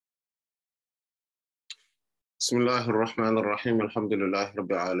bismillahi irrahmani irrahim alhamdulillahi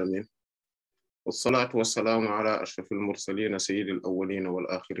rabbil alamin wassalatu wassalaamu ala ashrafil mursalin sayyidil awwalin wal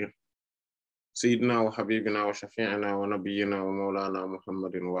akhirin sayyidina wa habibina wa shafi'ina wa nabiyyina wa mawlana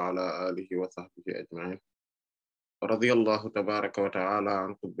muhammadin wa ala alihi wa sahbihi ajma'in radiyallahu tabaraka wa ta'ala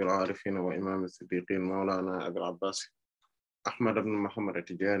an qutbil arifin wa imam as-siddiqin mawlana abil abbas ahmad ibn muhammad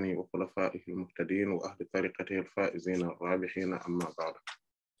at-Tidjânî wa khulafaihi al-muhtadin wa ahli tariqatihi al-faizin ar-rabihin amma ba'd.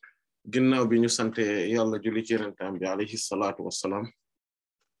 ginnaaw bi ñu sante yàlla julli ci yenentam bi alayhi salaatu wassalaam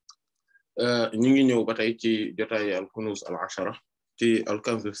ñu ngi ñëw ba tey ci jotaay al-Kunûz al-Asharah ci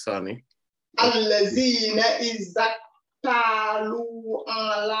al-Kanz ath-Thâni allazina izaktalu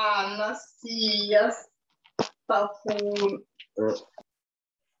ala nasiyas tafun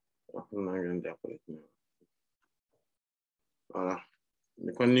naa ngeen jàppale voilà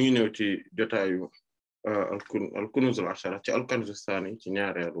kon ñu ngi ñëw ci jotaayu al-Kunûz al-Asharah ci al-Kanz ath-Thâni ci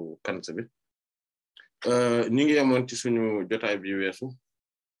ñaareelu kanz bi ñu ngi yemoon ci suñu jotaay bi weesu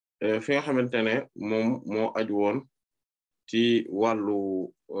fi nga xamante ne moom moo aju woon ci wàllu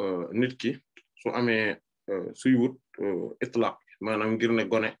nit ki su amee suy wut itlaq maanaam ngir ne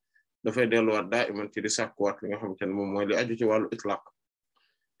gone dafay delluwaat daa iman ci di sàkkuwaat li nga xamante ne moom mooy li aju ci wàllu itlaq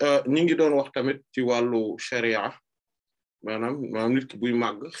ñu ngi doon wax tamit ci wàllu sharia maanaam nit ki buy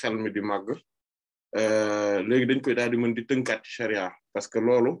màgg xel mi di màgg léegi dañ koy daal di mën di tënkaat ci sharia parce que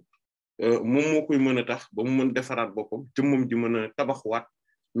loolu moom moo koy mën a tax ba mu mën defaraat boppam jëmmam ji mën a tabaxwaat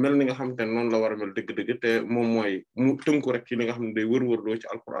mel ni nga xamante ne noonu la war a mel dëgg-dëgg te moom mooy mu tënku rek ci li nga xam ne day wër-wërloo ci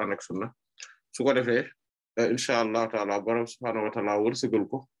alquran ak sunna su ko defee incha allahu taala borom subhaanahu wa taala wërsëgal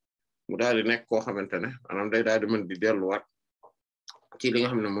ko mu daal di nekk koo xamante ne maanaam day daal di mën di delluwaat ci li nga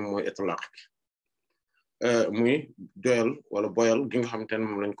xam ne moom mooy itlaq bi muy doyal wala boyal gi nga xamante ne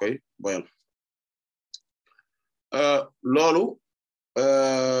moom lañ koy boyal. loolu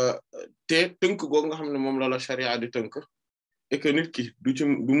te tënk googu nga xam ne moom la sharia di tënk et que nit ki du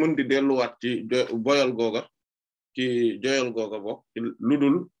mën di delluwaat ci boyal googa ci joyal googa bokk lu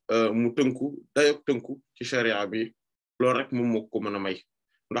dul mu tënku dayok tënku ci sharia bi loolu rek moom moo ko mën a may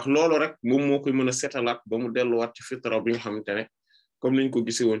ndax loolu rek moom moo koy mën a setalaat ba mu delluwaat ci fitra bi nga xamante ne comme niñ ko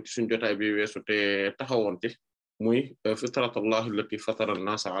gisee woon ci suñu jotaay bi weesu te taxawoon ci muy fitratullahi allati fatara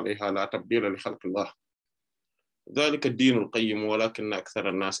an-nasa alayha la tabdila li xalqillah dhalika ad-dinul qayyim walakinna akthara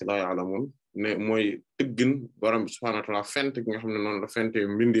an-nasi la ya'lamun ne mooy tëggin borom bi subhanahu wa ta'ala fent gi nga xam ne noonu la fente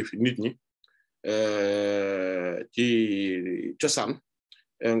mbindee fi nit ñi ci cosaan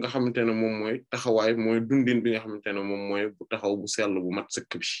nga xamante ne moom mooy taxawaay mooy dundin bi nga xamante ne moom mooy bu taxaw bu sell bu mat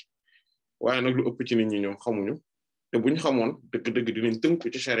sëkk bi waaye nag lu ëpp ci nit ñi ñoom xamuñu te buñ xamoon dëgg-dëgg dinañ tënku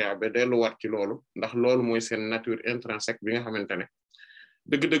ci sharia ba delluwaat ci loolu ndax loolu mooy seen nature intrinsèque bi nga xamante ne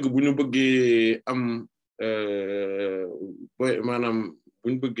dëgg-dëgg bu ñu bëggee am maanaam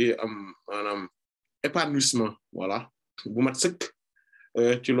buñ bëggee am maanaam épanouissement voilà bu mat sëkk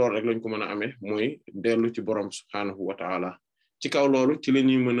ci loolu rek lañ ko mën a amee mooy dellu ci borom subhaanahu wa ta'ala ci kaw loolu ci la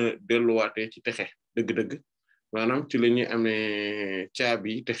ñuy mën a delluwaatee ci texe dëgg-dëgg maanaam ci la ñuy amee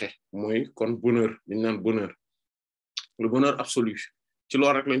caabi texe mooy kon bonheur liñ naan bonheur le bonheur absolu ci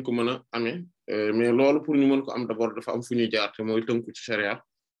loolu rek lañ ko mën a amee mais loolu pour ñu mën ko am d'abord dafa am fu ñuy jaar te mooy tënku ci sharia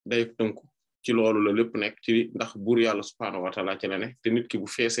day tënku ci loolu la lépp nekk ci ndax buur yàlla subhaanahu wa ta'ala ci la nekk te nit ki bu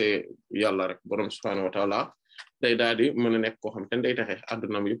feesee yàlla rek borom subhaanahu wa ta'ala day daal di mën a nekk koo xam te ne day taxe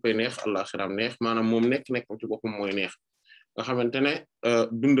addunaam yëppay neex àllaxiraam neex maanaam moom nekkam ci boppam mooy neex nga xamante ne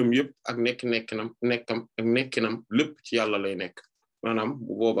dundam yëpp ak nekkinam lépp ci yàlla lay nekk maanaam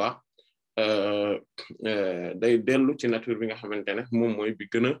bu boobaa day dellu ci nature bi nga xamante ne moom mooy bi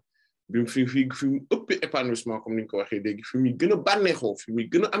gën a bi fi mu ëpp épanouissement comme ni ñu ko waxee léegi fi muy gën a bànneexoo fi muy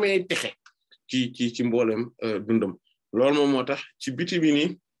gën a amee texe ci mboolem dundam loolu moom moo tax ci biti bi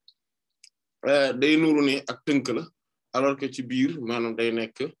nii day nuru ne ak tënk la alors que ci biir maanaam day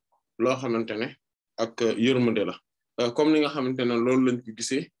nekk loo xamante ne ak yërmande la comme ni nga xamante ne loolu lañ ko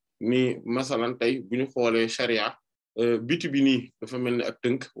gisee ni masalan tey bu ñu xoolee charia biti bi nii dafa mel ni ak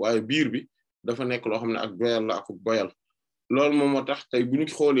tënk waaye biir bi dafa nekk loo xam ne ak boyal la ak boyal loolu moom moo tax tey bu ñu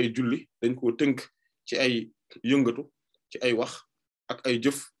xoolee julli dañ koo tënk ci ay yëngatu ci ay wax ak ay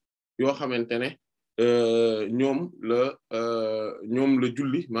jëf yoo xamante ne ñoom la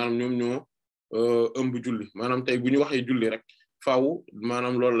julli maanaam ñoom ñoo ëmb julli maanaam tey bu ñu waxee julli rek faaw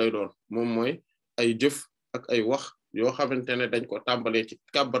maanaam loolu lay doon moom mooy ay jëf ak ay wax yoo xamante ne dañ ko tàmbalee ci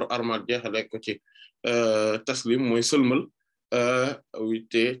kàbbaru armal jeexale ko ci taslim mooy sëlmal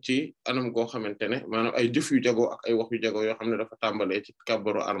te ci anam goo xamante ne maanaam ay jëf yu jagoo ak ay wax yu jagoo yoo xam ne dafa tàmbalee ci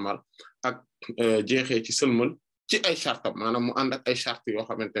kàbbaru armal ak jeexee ci sëlmal ci ay chartam maanaam mu ànd ak ay charte yoo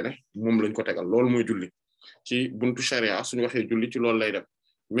xamante ne moom lañ ko tegal loolu mooy julli ci buntu sharia suñu waxee julli ci loolu lay dem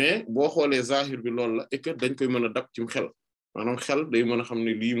mais boo xoolee zahir bi loolu la et que dañ koy mën a dab ci xel maanaam xel day mën a xam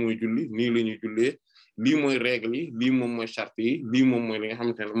ne lii mooy julli nii la ñuy jullee lii mooy règle yi lii moom mooy charte yi lii moom mooy li nga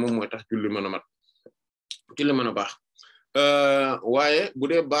xamante ne moom mooy tax julli mën a mat ci la mën a baax waaye bu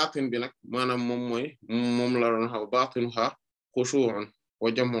dee baatin bi nag maanaam moom la doon xaw baatinuha xushu'un wa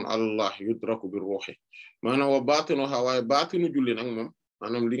jam'un Allah yudraku bir ruhi maanaam wa baatinuha waaye baatinu julli nag moom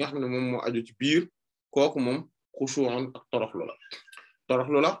maanaam li nga xam ne moom moo aju ci biir kooku moom xushu'un ak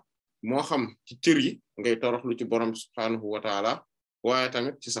toroxlu la moo xam ci cër yi ngay toroxlu ci borom subhaanahu wa ta'ala waaye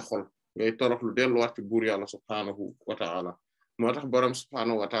tamit ci sa xol ngay toroxlu delluwaat ci buur yàlla subhaanahu wa ta'ala moo tax borom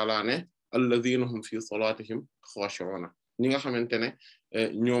subhaanahu wa ta'ala ne alladhina hum fi salatihim khashi'una ñi nga xamante ne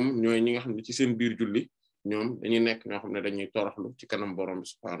ñoom ñooy ñi nga xam ne ci seen biir julli ñoom dañuy nekk ñoo xam ne dañuy toroxlu ci kanam borom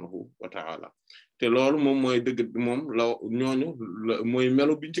subhaanahu wa ta'ala te loolu moom mooy dëgg moom la ñooñu mooy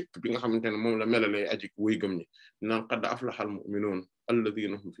melo bi njëkk bi nga xamante ne moom la melalee aji way gëm ñi naan qad aflahal mu'minun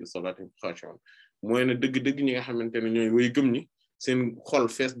alladhina hum fi salatihim khashi'un mooy ne dëgg-dëgg ñi nga xamante ne ñooy way gëm ñi seen xol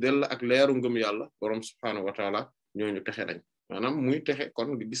fees dell ak leeru ngëm yàlla borom subhaanahu wa ta'ala ñooñu texe nañ maanaam muy texe kon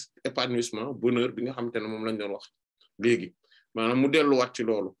nga gis épanouissement bonheur bi nga xamante ne moom lañ doon wax léegi maanaam mu delluwaat ci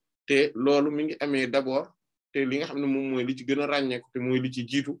loolu te loolu mi ngi amee d'abord te li nga xam ne moom mooy li ci gën a ràññeeku te mooy li ci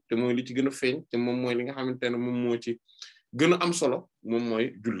jiitu te mooy li ci gën a feeñ te moom mooy li nga xamante ne moom moo ci gën a am solo moom mooy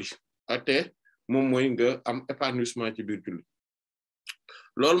julli te moom mooy nga am épanouissement ci biir julli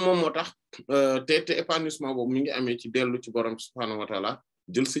loolu moom moo tax te épanouissement boobu mi ngi amee ci dellu ci borom subhaanahu wa ta'ala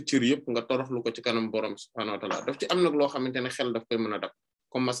jël sa cër yëpp nga toroxlu ko ci kanam borom subhaanahu wa ta'ala daf ci am nag loo xamante ne xel daf koy mën a dab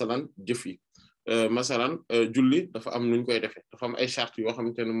comme masalan jëf yi masalan julli dafa am nuñ koy defee dafa am ay charte yoo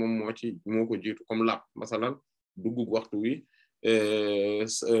xamante ne moom moo ko jiitu comme laab masalan duggug waxtu wi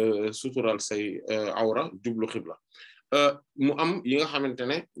sutural say awra jublu xibla mu am yi nga xamante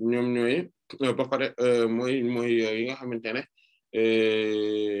ne ñoom ñooy ba pare mooy yi nga xamante ne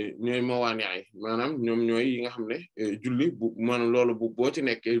ñooy mawaani ay maanaam ñoom ñooy yi nga xam ne julli bu maanaam loolu boo ci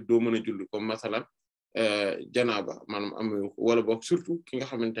nekkee doo mën a julli comme masalan janaaba maanaam am wala boog surtout ki nga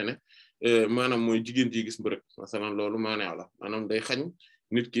xamante ne maanaam mooy jigéen ji gis mbërëg masalan loolu maanaa la maanaam day xañ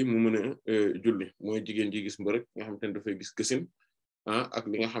nit ki mu mën a julli mooy jigéen ji gis mbërëg nga xamante ne dafay gis gësin ak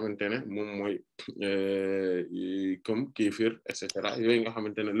li nga xamante ne moom mooy comme kéefir et cetera yooyu nga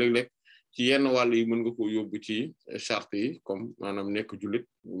xamante ne léeg-léeg ci yenn wàll yi mën nga ko yóbbu ci charte yi comme maanaam nekk jullit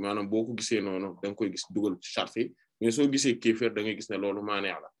maanaam boo ko gisee noonu da nga koy gis dugal ci charte yi mais soo gisee kéefir da ngay gis ne loolu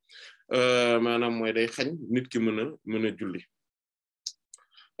maanaa la maanaam mooy day xañ nit ki mën a julli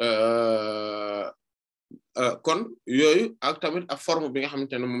kon yooyu ak tamit ak forme bi nga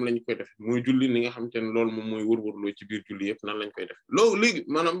xamante ne moom lañ koy def mooy julli ni nga xamante ne loolu moom mooy wër-wërloo ci biir julli yëpp nan lañ koy def loolu léegi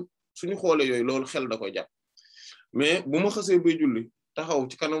maanaam suñu xoolee yooyu loolu xel da koy jàpp mais bu ma xasee bay julli taxaw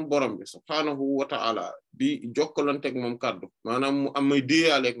ci kanam borom bi subhaanahu wa ta'ala di jokkalanteeg moom kàddu maanaam mu am may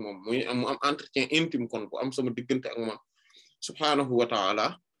déeyaaleeg moom mu am entretien intime kon bu am sama diggante ak moom subhaanahu wa ta'ala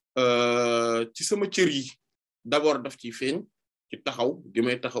ci sama cër yi d'abord daf ciy feeñ ci taxaw gi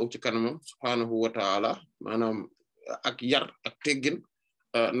may taxaw ci kanamam subhaanahu wa ta'ala maanaam ak yar ak teggin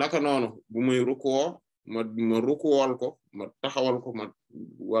naka noonu bu may rukkoo ma rukkoowal ko ma taxawal ko ma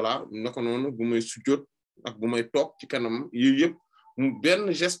voilà naka noonu bu may sujjóot ak bu may toog ci kanam yi yëpp benn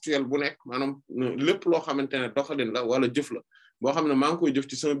gestuel bu nekk maanaam lépp loo xamante ne doxalin la wala jëf la boo xam ne maa ngi koy jëf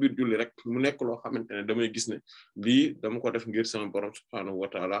ci sama biir julli rek mu nekk loo xamante ne damay gis ne lii dama ko def ngir sama borom subhaanahu wa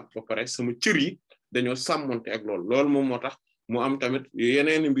ta'ala ba pare sama cër yi dañoo sàmmonte ak loolu moom moo tax mu am tamit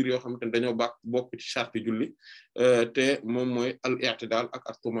yeneen mbir yoo xamante ne dañoo bokk ci charte julli te moom mooy al-i'tidal ak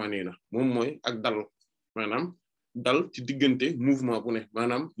at-tumanina moom mooy ak dal maanaam dal ci diggante mouvement bu ne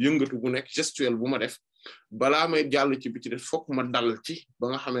maanaam yëngatu bu nekk gestuel bu ma def balaa may jàll ci bi ci def fokk ma dal ci ba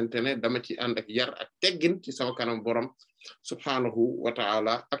nga xamante ne dama ci ànd ak yar ak teggin ci sama kanam borom subhaanahu wa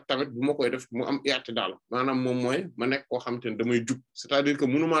ta'ala ak tamit bu ma koy def mu am i'tidal maanaam moom mooy ma nekk koo xamante ne damay jub c'est-à-dire que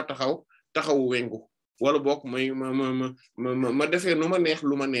mënumaa taxawu wengu wala boog ma defee nu ma neex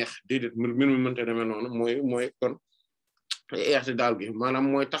lu ma neex déedéet mbir mi mënta demee noonu mooy kon i'tidal gi maanaam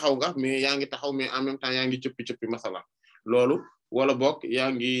mooy taxaw nga mais yaa ngi taxaw mais en même temps yaa ngi cëppi masala loolu wala boog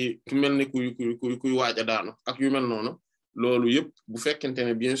yaa ngi mel ni kuy waaj a daanu ak yu mel noonu loolu yëpp bu fekkente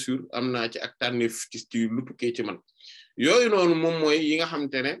ne bien sûr am naa ci ak tànneef ci lu tukkee ci man yooyu noonu moom mooy yi nga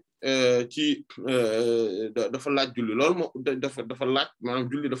xamante ne ci dafa laaj julli loolu moo dafa laaj maanaam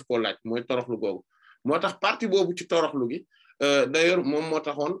julli daf koo laaj mooy toroxlu googu moo tax partie boobu ci toroxlu gi d'ailleurs moom moo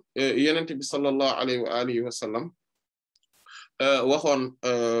taxoon yenente bi sallallahu alayhi wa alihi wa sallam waxoon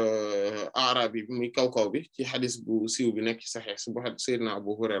arabi bi muy kaw bi ci xadis bu siiw bi nekk ci saxiix bu sayyidina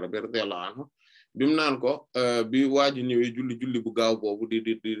Abu Hurayra bi radiyallahu anhu bi mu naan ko bi waa ji ñëwee julli bu gaaw boobu di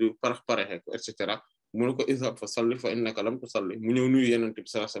paraxe ko et cetera mu ne ko izhab fa salli fa innaka lam tusalli mu ñëw nuyu Yonent bi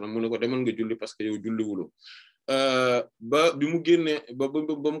sallallahu alayhi wasallam mu ne ko demal nga julli parce que yow julli wuloo ba bi mu génnee ba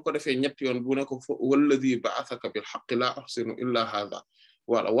mu ko defee ñetti yoon bu ne ko walladhi ba'athaka bil haqqi la ahsinu illa hadha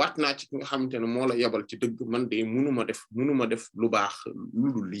wala waat naa ci ki nga xamante ne moo la yabal ci dëgg man de munuma def lu baax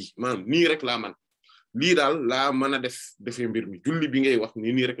lu dul lii maanaam nii rek laa man lii daal laa mën a defee mbir mi julli bi ngay wax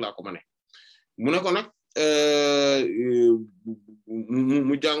nii rek laa ko mane mu ne ko nag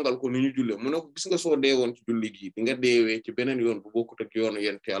mu jàngal ko ni ñu julle mu ne ko gis nga soo deewoon ci julli gi di nga deewee ci beneen yoon bu bokkut ak yoonu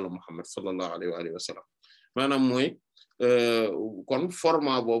yonent Yàlla Muhammad sallallahu alayhi wa sallam maanaam mooy kon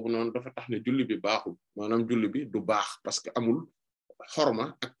format boobu noonu dafa tax ne julli bi baaxul maanaam julli bi du baax parce que amul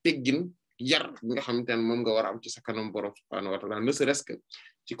xorma ak teggin yar bi nga xamante ne moom nga war a am ci sa kanam borom subhaanahu wa ta'ala ne serait-ce que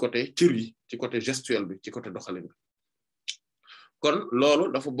ci côté cër yi ci côté gestuel bi ci côté doxalin bi kon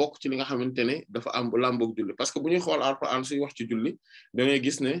loolu dafa bokk ci li nga xamante ne dafa am làmboog julli parce que bu ñuy xool Alxuraan suy wax ci julli da ngay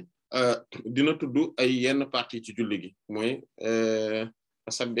gis ne dina tudd ay yenn partie ci julli gi mooy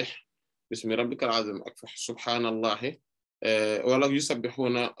fasabbih bismi rabbikal azim ak subhaanallahi wala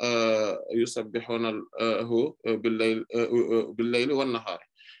yusabbihuna hu bil layli wan nahaar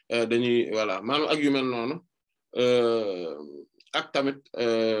dañuy voilà maanaam ak yu mel noonu ak tamit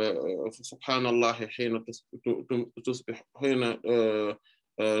subhaanallahi hiina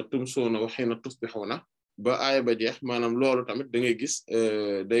tumsuuna wa hiina tusbihuna ba aaya ba jeex maanaam loolu tamit da ngay gis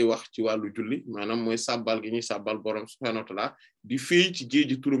day wax ci wàllu julli maanaam mooy sabbal gi ñuy sabbal borom subhaanahu wa ta'ala di fii ci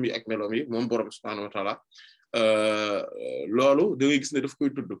géeji turam yi ak meloom yi moom borom subhaanahu wa ta'ala loolu da ngay gis ne daf koy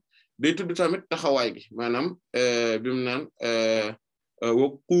tudd day tudd tamit taxawaay gi maanaam bi mu naan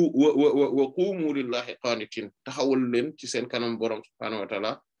wa qumu lillahi qanitin taxawal leen ci seen kanam borom subhaanahu wa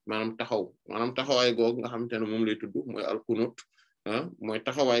ta'ala maanaam taxawaay googu nga xamante ne moom lay tudd mooy al-qunut mooy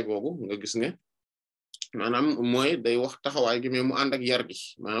taxawaay googu nga gis ne maanaam mooy day wax taxawaay gi mais mu ànd ak yar gi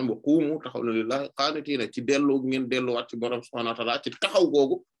maanaam wa qumu taxaw na lillahi qanitina ci delloo ngeen delluwaat ci borom subhaanahu wa ta'ala ci taxaw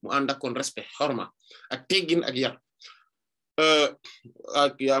googu mu ànd ak kon respect xorma ak teggin ak yar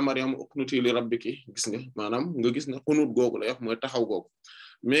ak yaa Maryam uqnuti li rabbiki gis nga maanaam nga gis ne qunut googu lay wax mooy taxaw googu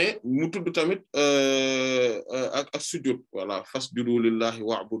mais mu tudd tamit ak sujud voilà fasjudu lillahi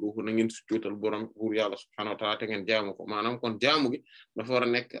wa'buduhu na ngeen sujudal borom buur yàlla subhaanahu wa ta'ala te ngeen jaamu ko maanaam kon jaamu gi dafa war a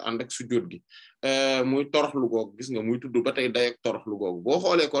nekk ànd ak sujud gi muy toroxlu googu gis nga muy tudd ba tey day ak toroxlu googu boo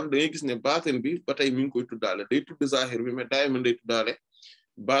xoolee kon da ngay gis ne baatin bi ba tey mi ngi koy tuddaale day tudd zahir bi mais daay mën day tuddaale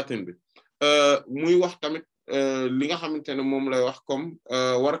baatin bi muy wax tamit li nga xamante ne moom lay wax comme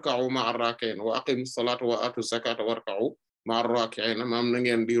warka'u ma'a raki'in wa aqimus salata wa atu zakata warka'u ma'a raki'in maanaam na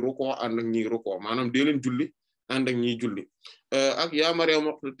ngeen di ruku ànd ak ñiy ruku maanaam dee leen julli ànd ak ñiy julli ak ya Maryam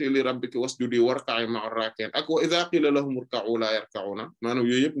uqnuti li rabbiki wasjudi warka'i ma'a raki'in ak wa idha qila lahum irka'u la yarka'una maanaam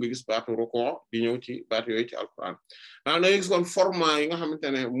yooyu yëpp nga gis baatu ruku di ñëw ci baat yooyu ci alquran maanaam da ngay gis kon format yi nga xamante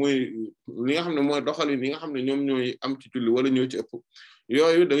ne mooy li nga xam ne mooy doxalin yi nga xam ne ñoom ñooy am ci julli wala ñoo ci ëpp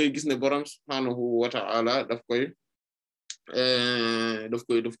yooyu da ngay gis ne borom subhaanahu wa ta'ala daf koy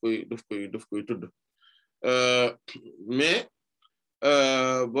tudd mais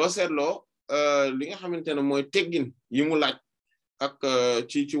boo seetloo li nga xamante ne mooy teggin yi mu laaj ak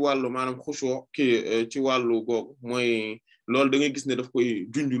ci wàllu maanaam xushu ci wàllu googu mooy loolu da ngay gis ne daf koy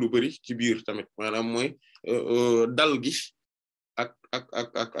junj lu bari ci biir tamit maanaam mooy dal gi ak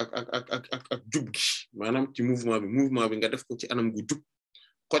jub gi maanaam ci mouvement bi nga def ko ci anam gu jub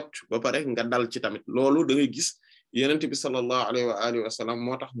xocc ba pare nga dal ci tamit loolu da ngay gis yenent bi sallallahu alayhi wa alihi wa sallam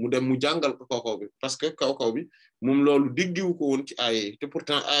moo tax mu dem mu jàngal ko kaw bi parce que kaw bi moom loolu diggiwu ko woon ci aaya te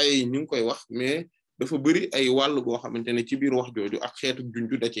pourtant aaya yi ñu ngi koy wax mais dafa bëri ay wàll goo xamante ne ci biir wax jooju ak xeetu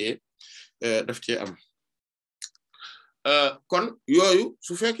junju daf cee am kon yooyu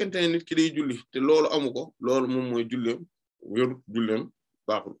su fekkente ne nit ki day julli te loolu amu ko loolu moom mooy julleem wéru julleem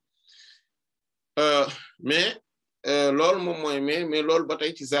baaxul mais loolu moom mooy mais loolu ba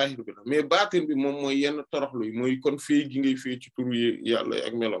tey ci zahir bi la mais baatin bi moom mooy yenn toroxlu yi mooy kon fii gi ngay fii ci turu yàlla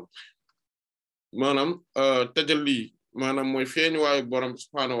ak melam maanaam tajalli maanaam mooy feeñuwaayu borom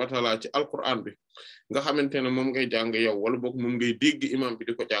subhaanahu wa ta'ala ci alquran bi nga xamante ne moom ngay jàng yow wala boog moom ngay dégg imam bi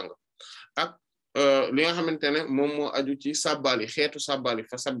di ko jàng ak li nga xamante ne moom moo aju ci sabbali xeetu sabbali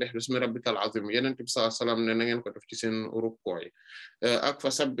fa sabbih bismi rabbikal azim yeneen bi sallallahu alayhi wasallam ne na ngeen ko def ci seen rukkoo yi ak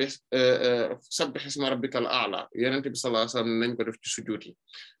fa sabbih isma rabbikal a'la yeneen bi sallallahu alayhi wasallam ne nañ ko def ci sujjóot yi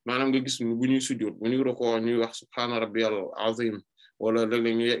maanaam nga gis bu ñuy sujjóot bu ñuy rukkoo ñuy wax subhaana rabbiyal azim wala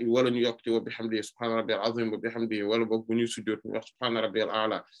léeg-léeg wala ñu yokk ci wa bihamdihi subhaana rabbiyal azim wa bihamdihi wala boog bu ñuy sujjóot ñu wax subhaana rabbiyal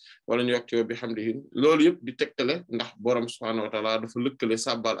a'la wala ñu yokk ci wa bihamdihi loolu yëpp di tegtale ndax borom subhaanahu wa ta'ala dafa lëkkale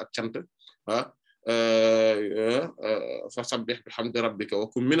sabbal ak cant fa sabbih bihamdi rabbika wa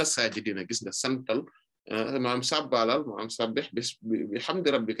kun minas sajidina gis nga santal maanaam sàbbaalal maanaam sabbih bi hamdi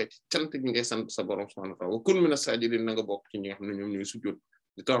rabbika ci cant gi ngay sant sa borom subhaanahu wa ta'ala wa kun mina saajidin na nga bokk ci ñi nga xam ne ñoom ñooy sujjóot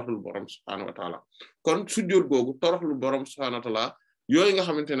di toroxlu borom subhaanahu wa ta'ala kon sujjóot googu toroxlu borom subhaanahu wa ta'ala yooyu nga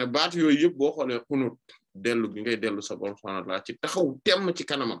xamante ne baat yooyu yëpp boo xoolee xunut dellu gi ngay dellu sa borom subhaanahu wa ta'ala ci taxaw temm ci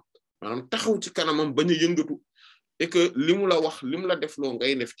kanamam maanaam taxaw ci kanamam bañ a yëngatu et que li mu la wax li mu la def loo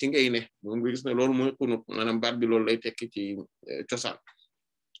ngay def ci ngay ne moom nga gis ne loolu mooy xunut maanaam baat bi loolu lay tekki ci cosaan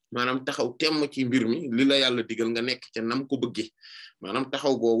maanaam taxaw temm ci mbir mi li la yàlla digal nga nekk ca nam ko bëggee maanaam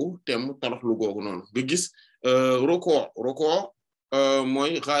taxaw googu temm toroxlu googu noonu nga gis roko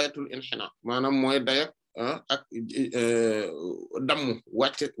mooy ghayatul inhina maanaam mooy dayak ak damm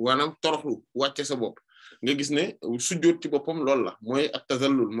wàcce maanaam toroxlu wàcce sa bopp nga gis ne sujjóot ci boppam loolu la mooy ak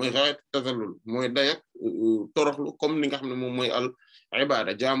tazallul mooy ghayatu tazallul mooy dayak toroxlu comme ni nga xam ne moom mooy al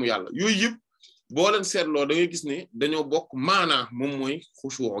ibada jaamu yàlla yooyu yëpp boo leen seetloo da ngay gis ne dañoo bokk maanaa moom mooy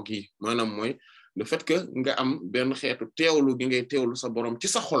xushu gi maanaam mooy le fait que nga am benn xeetu teewlu gi ngay teewlu sa borom ci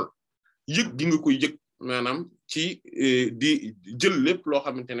sa xol yëg gi nga koy yëg maanaam ci di jël lépp loo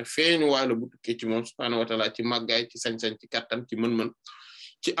xamante ne feeñu waay la bu tukkee ci moom subhaanahu wa ta'ala ci màggaay ci sañ-sañ ci kattan ci mën-mën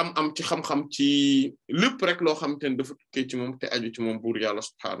ci am ci xam-xam ci lépp rek loo xamante ne dafa tukkee ci moom te aju ci moom buur yàlla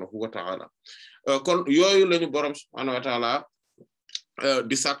subhaanahu wa ta'ala kon yooyu lañu borom subhaanahu wa ta'ala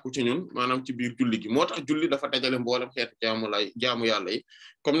di sàkku ci ñun maanaam ci biir julli gi moo tax julli dafa dajale mboolem xeetu jaamu yàlla yi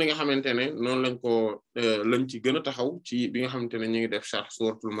comme ni nga xamante ne noonu lañ ci gën a taxaw ci bi nga xamante ne ñu ngi def sharh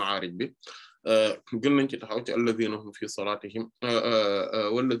suratul ma'arij bi gën nañ ci taxaw ci alladhina hum fi salatihim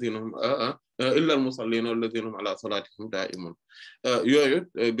walladhina hum illa al musallina walladhina hum ala salatihim da'imun yooyu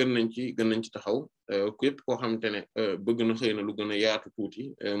gën nañ ci taxaw képp koo xamante ne bëgg na xëy na lu gën a yaatu tuuti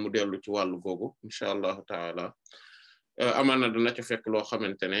mu dellu ci wàllu googu incha allahu taala amaana dana ci fekk loo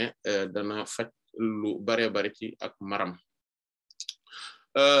xamante ne dana faj lu bare bari ci ak maram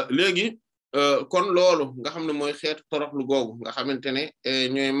léegi kon loolu nga xam ne mooy xeetu toroxlu googu nga xamante ne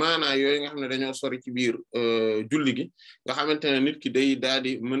ñooy maanaa yooyu nga xam ne dañoo sori ci biir julli gi nga xamante ne nit ki day daal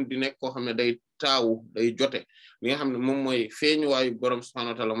di mën di nekk koo xam ne day taawu day jote li nga xam ne moom mooy feeñuwaayu borom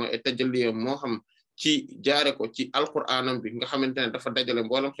subhaanahu wa ta'aala mooy tajalliyam moo xam ci jaare ko ci alquraanam bi nga xamante ne dafa dajale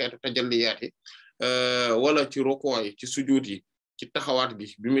mboolem xeetu tajalliyaat yi wala ci rukuu yi ci sujuud yi ci taxawaat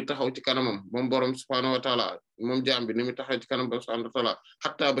gi bi muy taxaw ci kanamam moom borom subhaanahu wa ta'ala moom jaam bi ni muy taxaw ci kanam borom subhaanahu wa ta'ala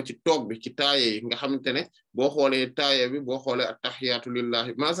xataa ba ci toog bi ci taaye yi nga xamante ne boo xoolee taaye bi boo xoolee at-tahiyaatu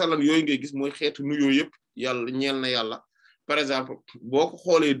lillahi masalan yooyu ngay gis mooy xeetu nuyoo yëpp yàlla ñeel na yàlla par exemple boo ko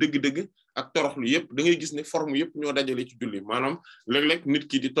xoolee dëgg-dëgg ak toroxlu yëpp da ngay gis ne forme yëpp ñoo dajale ci julli maanaam léeg-léeg nit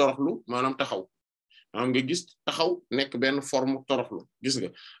ki di toroxlu maanaam taxaw maanaam nga gis taxaw nekk benn forme toroxlu gis nga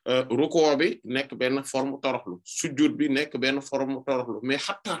rukoo bi nekk benn forme toroxlu sujjóot bi nekk benn forme toroxlu mais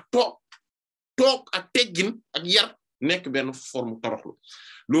xataa toog ak teggin ak yar nekk benn forme toroxlu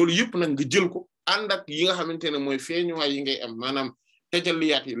loolu yëpp nag nga jël ko ànd ak yi nga xamante ne mooy feeñuwaay yi ngay am maanaam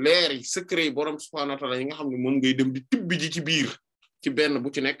tajalliyaat yi leer yi secret yi borom subhaanahu wa ta'aala yi nga xam ne moom ngay dem di tibbi ji ci biir ci benn bu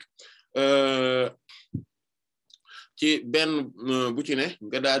ci nekk ci benn bu ci ne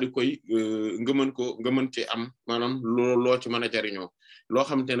nga daal di koy nga mën ci am maanaam loo ci mën a jariñoo loo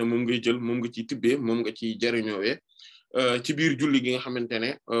xamante ne moom ngay jël moom nga ciy tibbee moom nga ciy jariñoowee ci biir julli gi nga xamante ne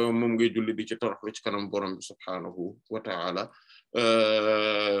moom ngay julli di ci toroxlu ci kanam borom bi subhaanahu wa ta'ala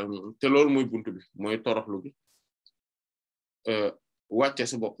te loolu mooy buntu bi mooy toroxlu bi wàcce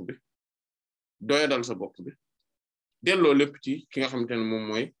sa bopp bi doyadal sa bopp bi delloo lépp ci ki nga xamante ne moom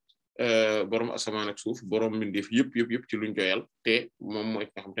mooy borom asamaan ak suuf borom mbindeef yëpp ci luñ joyal te moom mooy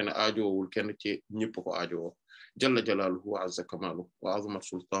nga xamante ne aajowul kenn ci ñëpp ko aajowoo jalla jalaaluhu wa azza kamaaluhu wa azamat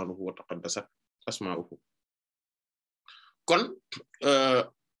sultaanuhu wa taqaddasat asmaa'uhu kon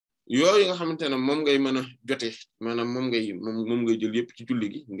yooyu nga xamante ne moom ngay mën a jotee maanaam moom ngay jël yëpp ci julli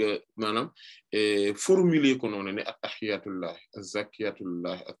gi nga maanaam formuler ko noonu ne at-tahiyyatullah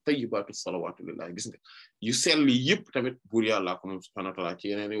az-zakiyatullah at-tayyibatu as-salawatu lillah gis nga yu sell yëpp tamit buur yàllaa ko moom subhanahu wa ta'ala ci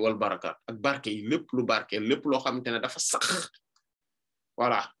yeneen wal barakaat ak barke yi lépp lu barke lépp loo xamante ne dafa sax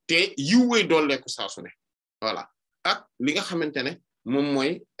voilà te yiw way dooleeku saa su ne voilà ak li nga xamante ne moom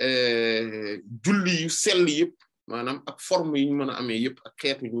mooy julli yu sell yëpp maanaam ak forme yi ñu mën a amee yëpp ak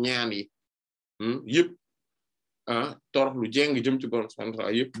xeetu ñaan yi yëpp toroxlu jéng jëm ci borom subhanahu wa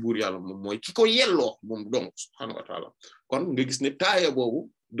ta'ala yëpp buur yàlla moom mooy ki ko yelloo moom donc subhanahu wa ta'ala kon nga gis ne taaya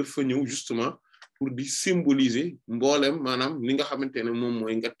boobu dafa ñëw justement pour di symboliser mboolem maanaam li nga xamante ne moom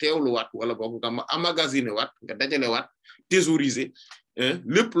mooy nga teewluwaat wala boog nga ma emmagasiner waat nga dajalewaat thésauriser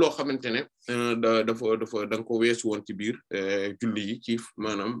lépp loo xamante ne da nga ko weesu woon ci biir julli yi ci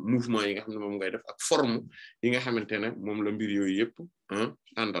maanaam mouvement yi nga xam ne moom ngay def ak forme yi nga xamante ne moom la mbir yooyu yëpp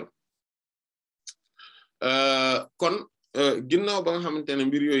àndal kon ginnaaw ba nga xamante ne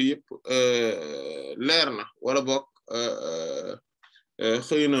mbir yooyu yëpp leer na wala boog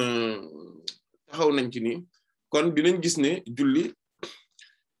xëy na taxaw nañ ci nii kon dinañ gis ne julli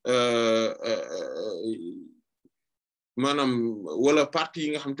maanaam wala partie yi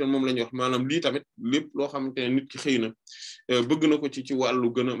nga xamante ne moom la ñuy wax maanaam lii tamit lépp loo xamante ne nit ki xëy na bëgg na ko ci wàllu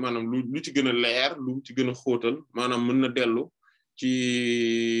gën a maanaam lu ci gën a leer lu ci gën a xóotal maanaam mën na dellu ci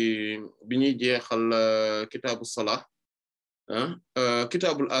bi ñuy jeexal kitaabu salah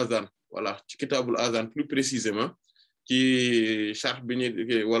kitaabul azan voilà ci kitaabul azan plus précisément ci sharh bi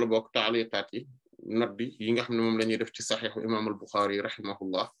ñuy wala bokk taaliqaat yi note bi yi nga xam ne moom la ñuy def ci saxiixu imaam al Buxaari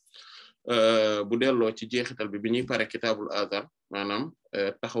rahimahullah bu delloo ci jeexital bi ñuy pare kitaabul azan maanaam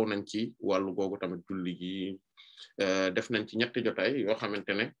taxaw nañ ci wàllu googu tamit julli gi def nañ ci ñetti jotaay yoo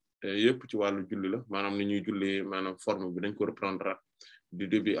xamante ne yëpp ci wàllu julli la maanaam ni ñuy jullee maanaam forme bi dañ ko reprendre du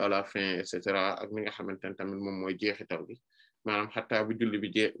début à la fin et cetera ak ni nga xamante ne tamit moom mooy jeexital bi maanaam xataa bu julli bi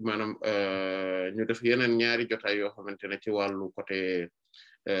maanaam ñu def yeneen ñaari jotaay yoo xamante ne ci wàllu côté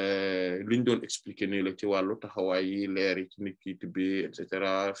liñ doon expliquer nii la ci wàllu taxawaay yi leer yi ci nit ki tibbee et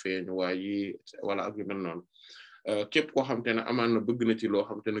cetera feeñuwaay yi wala ak yu mel noonu képp koo xamante ne amaan na bëgg na ci loo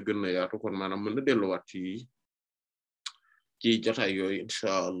xamante ne gën na yaatu kon maanaam mën na delluwaat ci jotaay yooyu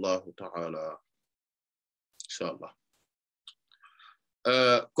incha allahu ta'ala incha allah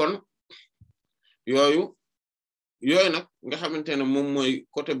kon yooyu nag nga xamante ne moom mooy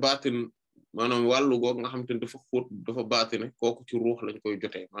côté baatin maanaam wàllu goog nga xamante ne dafa xóot dafa baatine kooku ci ruux lañ koy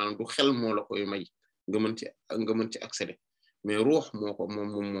jotee maanaam du xel moo la koy may nga mën ci accéder mais ruux moo ko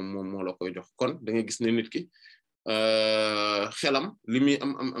moom moo la koy jox kon da ngay gis ne nit ki xelam li muy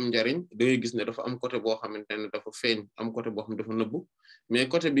am njariñ da ngay gis ne dafa am côté boo xamante ne dafa feeñ am côté boo xam ne dafa nëbbu mais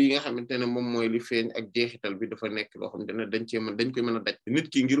côté bi nga xamante ne moom mooy li feeñ ak jeexital bi dafa nekk loo xamante ne dañ koy mën a daj nit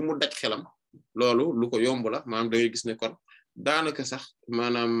ki ngir mu daj xelam loolu lu ko yomb la maanaam da ngay gis ne kon daanaka sax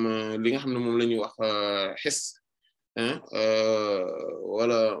maanaam li nga xam ne moom la ñuy wax xis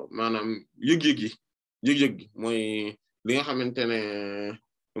wala maanaam yëg-yëg gi mooy li nga xamante ne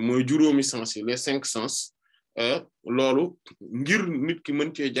mooy juróomi sens yi les 5 sens loolu ngir nit ki mën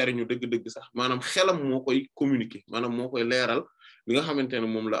cee jariñu dëgg-dëgg sax maanaam xelam moo koy communiquer maanaam moo koy leeral li nga xamante ne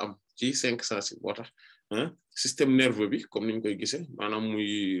moom la am ci 5 sens yi moo tax système nerveux bi comme niñ koy gisee maanaam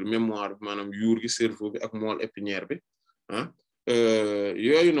muy mémoire bi maanaam yuur gi cerveau bi ak moelle épinière bi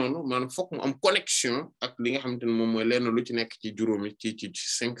yooyu noonu maanaam fokk mu am connexion ak li nga xamante ne moom mooy lenn lu ci nekk ci juróomi ci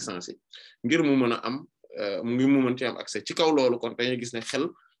 5 sens yi ngir mu mën a am ngir mu mën ci am accès ci kaw loolu kon dañuy gis ne xel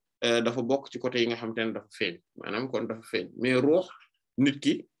dafa bokk ci côté yi nga xamante ne dafa feeñ maanaam kon dafa feeñ mais ruux nit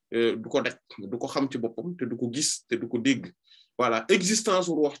ki du ko daj du ko xam ci boppam te du ko gis te du ko dégg voilà existence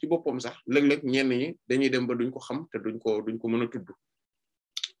ruux ci boppam sax léeg-léeg ñenn ñi dañuy dem ba duñ ko xam te duñ ko mën a tudd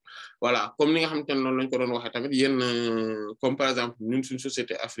voilà comme ni nga xamante ne noonu lañ ko doon waxee tamit yéen comme par exemple ñun suñ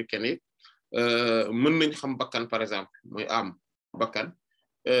société africaine yi mën nañ xam bakkan par exemple mooy am bakkan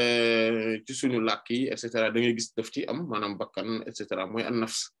ci suñu làkk yi et cetera da ngay gis daf ci am maanaam bakkan et cetera mooy an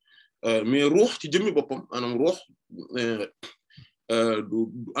nafs mais ruux ci jëmmi boppam maanaam ruux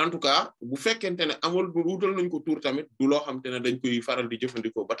en tout cas bu fekkente ne amul wutal nañ ko tuur tamit du loo xamante ne dañ koy faral di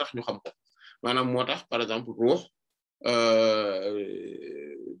jëfandikoo ba tax ñu xam ko maanaam moo tax par exemple ruux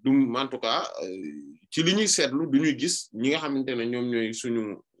du en tout cas ci li ñuy seetlu du ñuy gis ñi nga xamante ne ñoom ñooy suñu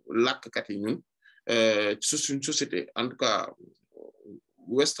làkkat yi ñun ci suñu société en tout cas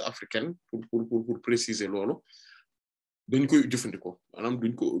ouest africaine pour préciser loolu dañ koy jëfandikoo maanaam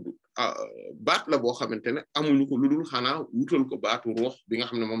duñ ko baat la boo xamante ne amuñu ko lu dul xanaa wutal ko baatu ruux bi nga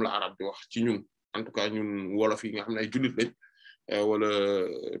xam ne moom la arab di wax ci ñun en tout cas ñun wolof yi nga xam ne ay jullit lañ wala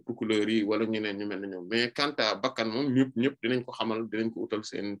tukulóor yi wala ñeneen ñu mel ne ñoom mais quant à bakkan moom ñëpp dinañ ko xamal dinañ ko utal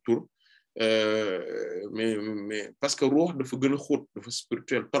seen tur mais parce que ruux dafa gën a xóot dafa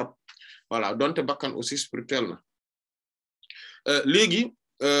spirituel trop voilà donte bakkan aussi spirituel na léegi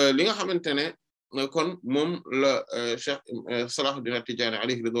li nga xamante ne kon moom la Cheikh Salahuddin At-Tidjânî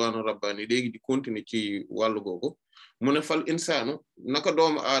alayhi ridwanu rabbani léegi di continuer ci wàllu googu mu ne fal insaanu naka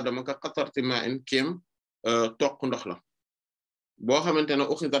doomu aadama ka qatarti ma'in kéem toq ndox la boo xamante ne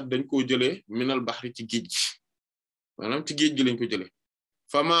uxidat dañ koo jëlee minal baxri ci géej gi maanaam ci géej gi lañ ko jëlee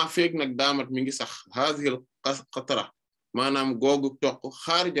fama feeg nag daamat mi ngi sax haazihil qatra maanaam googu toq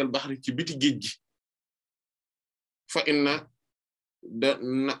xaarijal baxri ci biti géej gi fa inna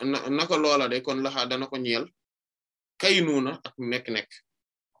naka loola de kon laxaa dana ko ñeel kaynuuna ak nekk-nekk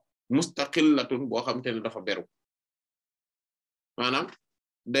mustaqillatun boo xamante ne dafa beru maanaam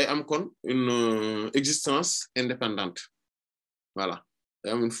day am kon une existence indépendante voilà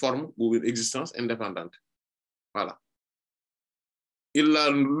day am une forme ou une existence indépendante voilà illa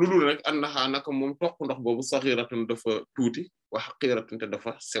ludul rek annaha naka moom toq ndox boobu saxiratun dafa tuuti wa haqiratun te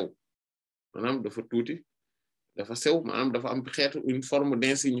dafa sew maanaam dafa tuuti dafa sew maanaam dafa am xeetu une forme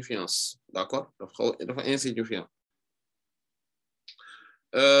d'insignifiance d'accord dafa insignifiant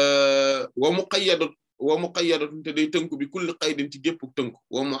wa muqayyadatun te day tënku bi kulli qaydin ci gépp tënku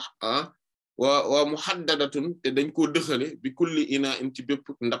wa muhaddadatun te dañ koo dëxale bi kulli ina'in ci bépp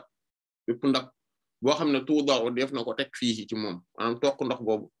ndab boo xam ne tuudaw def na ko teg fii ci moom maanaam toq ndox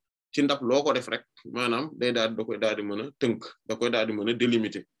boobu ci ndab loo ko def rek maanaam da koy daal di mën a tënk da koy daal di mën a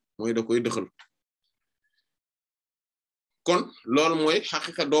délimiter mooy da koy dëxal kon loolu mooy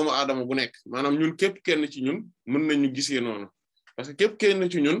xaqiqa doomu aadama bu nekk maanaam ñun képp kenn ci ñun mën nañu gisee noonu parce que képp kenn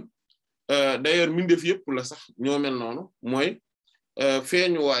ci ñun d'ailleurs mbindeef yëpp la sax ñoo mel noonu mooy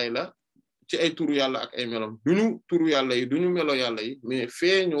feeñuwaay la ci ay turu yàlla ak ay melom duñu turu yàlla yi duñu melo yàlla yi mais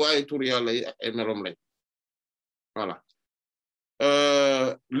feeñuwaay turu yàlla yi ak ay melom lañ voilà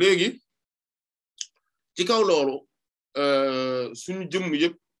léegi ci kaw loolu suñu jëmm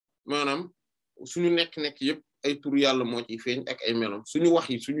yëpp maanaam suñu nekk-nekk yëpp ay turu yàlla moo ciy feeñ ak ay melom suñu wax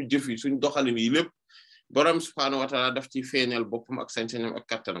yi suñu jëf yi suñu doxalin yi lépp borom subhaanahu wa ta'ala daf ci feeñal boppam ak sañ-sañam ak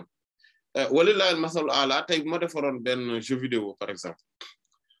kattanam walillahi al-masalu ala tey bu ma defaroon benn jeu vidéo par exemple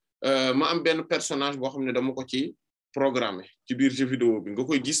ma am benn personnage boo xam ne dama ko ci programmer ci biir jeu vidéo bi nga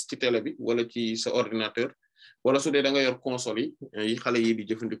koy gis ci télé bi wala ci sa ordinateur wala su dee da nga yor console yi xale yi di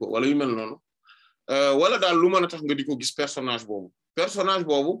jëfandikoo wala yu mel noonu wala daal lu mën a tax nga di ko gis personnage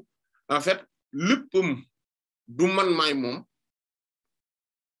boobu en fait léppam du man maay moom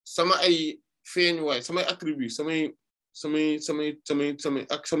sama ay feeñuwaay samay attribut samay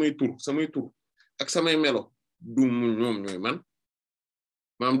tur ak samay melo du ñoom ñooy man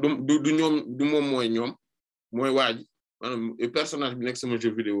maanaam du ñoom du moom mooy ñoom mooy waaji maanaam personnage bi nekk sama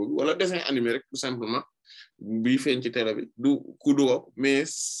jeu vidéo bi wala dessin animé rek tout simplement bi feeñ ci télé bi du ku du mais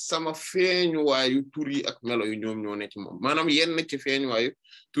sama feeñuwaayu tur yi ak melo yi ñoom ñoo nekk ci moom maanaam yenn ci feeñuwaayu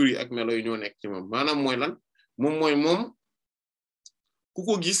tur yi ak melo yi ñoo nekk ci moom maanaam mooy lan moom ku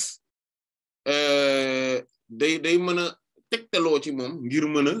ko gis day mën a tegtaloo ci moom ngir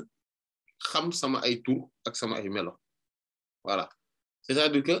mën a xam sama ay tur ak sama ay melo voilà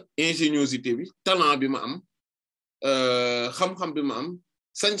c'est-à-dire que ingéniosité bi talent bi ma am xam-xam bi ma am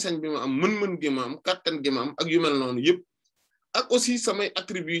sañ-sañ bi ma am mën-mën gi ma am kattan gi ma am ak yu mel noonu yëpp ak aussi samay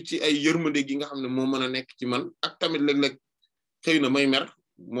attributs ci ay yërmande gi nga xam ne moo mën a nekk ci man ak tamit léeg-léeg xëy na may mer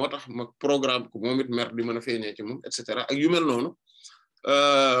moo tax ma programme ko moom it mer di mën a feeñee ci moom et cetera ak yu mel noonu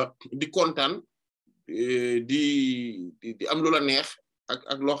di kontaan di am lu la neex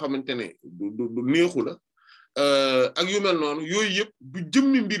ak loo xamante ne du neexu la ak yu mel noonu yooyu yëpp du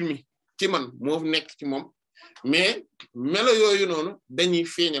jëmmi mbir mi ci man moo nekk ci moom mais melo yooyu noonu dañuy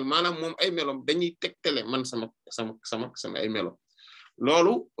feeñal maanaam moom ay melom dañuy tegtale man sama ay melo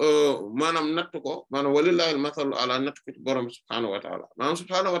loolu maanaam natt ko maanaam walillahi al-masalu ala natt ko ci borom subhaanahu wa ta'ala maanaam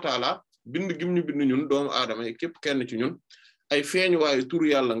subhaanahu wa ta'ala bind gim ñu bind ñun doomu aadama yi képp kenn ci ñun ay feeñuwaayu turu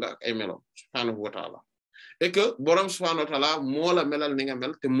yàlla nga ak ay melo subhaanahu wa ta'ala et que borom subhaanahu wa ta'ala moo la melal ni nga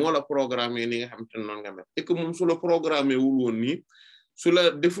mel te moo la programmé ni nga xam te noonu nga mel et que moom su la programmé wul woon nii su la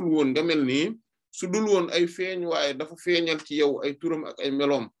deful woon nga mel nii su dul woon ay feeñuwaay dafa feeñal ci yow ay turam ak ay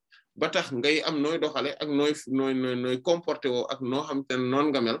meloom ba tax ngay am nooy doxale ak nooy comporté woo ak noo xam te noonu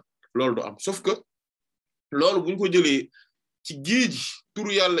nga mel loolu du am sauf que loolu buñ ko jëlee ci géej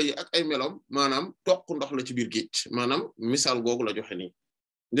turu yàlla yi ak ay meloom maanaam toq ndox la ci biir géej maanaam misaal googu la joxe nii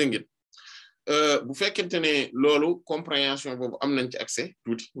dégg ngeen bu fekkente ne loolu compréhension boobu am nañ ci accès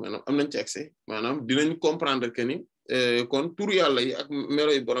tuuti maanaam am nañ ci accès maanaam dinañ comprendre que ni kon turu yàlla yi ak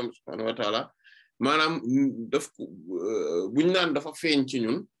melo yi borom subhaanahu wa ta'ala maanaam buñ naan dafa feeñ ci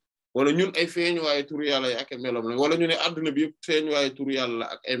ñun wala ñun ay feeñuwaayu turu yàlla yi ak ay melom la wala ñu ne adduna bi yëpp feeñuwaayu turu yàlla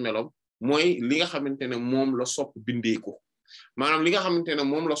ak ay melom mooy li nga xamante ne moom la sopp bindee ko maanaam li nga xamante ne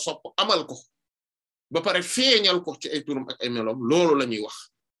moom la sopp amal ko ba pare feeñal ko ci ay turam ak ay melom loolu la ñuy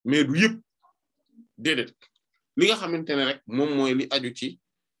wax mais du yëpp déedéet li nga xamante ne rek moom mooy li aju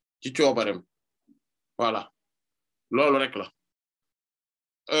ci coobarem voilà loolu rek la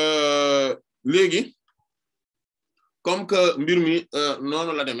léegi comme que mbir mi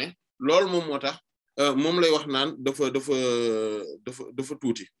noonu la demee loolu moom moo tax moom lay wax naan dafa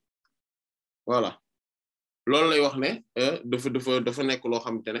tuuti voilà loolu lay wax ne dafa nekk loo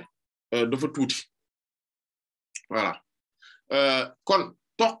xamante ne dafa tuuti voilà kon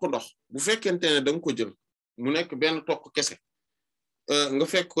toq ndox bu fekkente ne da nga ko jël mu nekk benn toq kese nga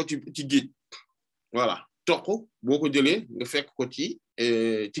fekk ko ci géej voilà toq boo ko jëlee nga fekk ko ci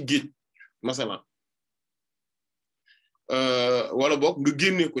géej masalan wala boog nga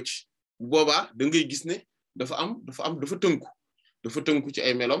génnee ko ci boobaa da ngay gis ne dafa tënku dafa tënku ci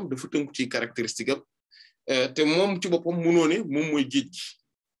ay melom dafa tënku ci caractéristique am te moom ci boppam mënoo ne moom mooy géej gi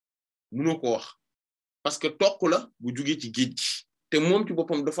mënoo ko wax parce que toq la bu jugee ci géej gi te moom ci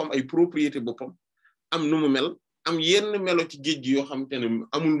boppam dafa am ay propriété boppam am nu mu mel am yenn melo ci géej gi yoo xamante ne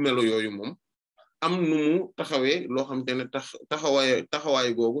amul melo yooyu moom am nu mu taxawee loo xamante ne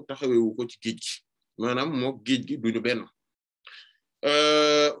taxawaay googu taxaweewu ko ci géej gi maanaam moo géej gi duñu benn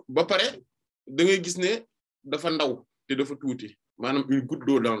ba pare da ngay gis ne dafa ndaw te dafa tuuti maanaam une goutte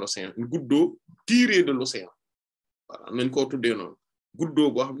d'eau dans l'océan une goutte d'eau tirée de l'océan voilà nañ koo tuddee noonu goutte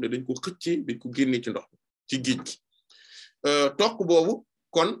d'eau boo xam ne dañ ko xëccee dañ ko génnee ci ndox ci géej gi toq boobu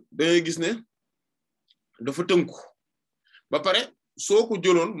kon da ngay gis ne dafa tënku ba pare soo ko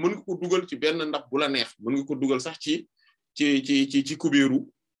jëloon mën nga ko dugal ci benn ndax bu la neex mën nga ko dugal sax ci kubéeru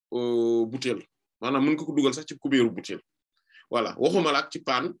butéel maanaam mën nga ko dugal sax ci kubéeru butéel voilà waxuma la ak ci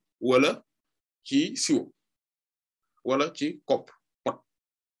paan wala ci siwo wala ci kopp pot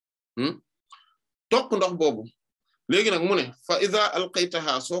toq ndox boobu léegi nag mu ne fa iza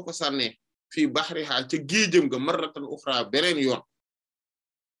alqaytaha soo ko sànnee fii bahriha ca géejëm ga marratan ukhra beneen yoon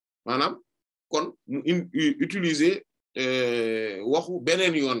maanaam kon mu utiliser waxu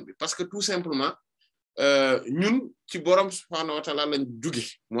beneen yoon bi parce que tout simplement ñun ci borom subhaanahu wa ta'ala lañ jóge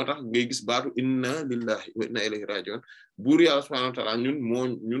moo tax ngay gis baatu inna lillahi wa inna ilayhi raji'un buur yàlla subhaanahu wa ta'ala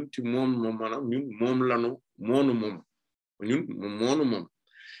ñun ci moom maanaam ñun moom lanu moonu moom ñun moonu moom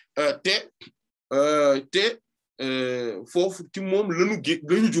te foofu ci moom lañu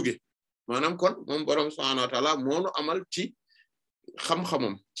jóge maanaam kon moom borom subhaanahu wa ta'ala moonu amal ci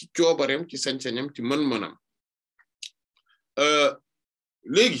xam-xamam ci coobareem ci sañ-sañam ci mën-mënam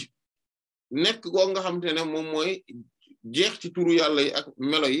léegi nekk goo nga xamante ne moom mooy jeex ci turu yàlla yi ak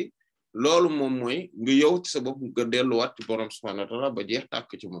melo yi loolu moom mooy nga yow ci sa bopp nga delluwaat ci borom subhaanahu wa ta'ala ba jeex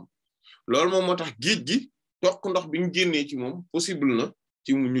tàkk ci moom loolu moom moo tax géej gi toq ndox bi ñu génnee ci moom possible na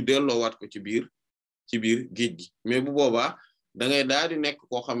ci ñu delloowaat ko ci biir géej gi mais bu boobaa da ngay daal di nekk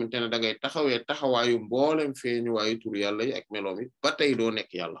koo xamante ne da ngay taxawee taxawaayu mboolem feeñuwaayu turu yàlla yi ak meloom yi ba tey doo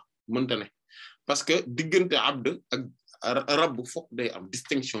nekk yàlla mënta ne parce que diggante abd ak rabb fokk day am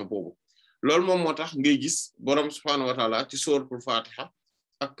distinction boobu loolu moom moo tax ngay gis borom subhaanahu wa ta'ala ci suratul fatiha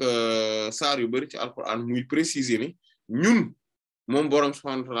ak saar yu bari ci alquran muy préciser ni ñun moom borom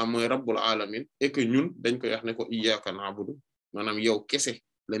subhaanahu wa ta'ala mooy rabbul alamin et que ñun dañ koy wax ne ko iyyaka na'budu maanaam yow kese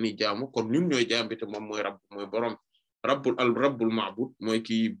la ñuy jaamu kon ñun ñooy jaam bi te moom mooy rabb mooy borom rabbul ma'bud mooy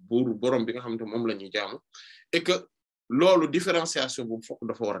kii buur borom bi nga xamante moom la ñuy jaamu et que loolu différenciation boobu fokk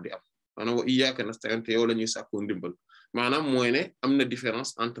dafa war a di am maanaam wa iyyaka nasta'in te yow la ñuy sàkkoo ndimbal maanaam mooy ne am na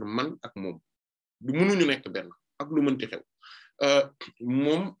différence entre man ak moom du mënuñu nekk benn ak lu mënti xew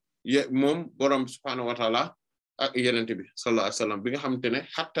moom borom subhaanahu wa ta'ala ak yenente bi sallallahu alayhi wasallam bi nga xamante ne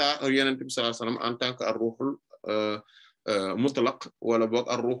xataa yenente bi sallallahu alayhi wasallam en tant que ar-ruhul mutlaq wala boog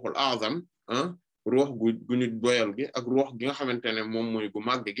ar-ruhul a'zam ruux gu ñu doyal gi ak ruux gi nga xamante ne moom mooy gu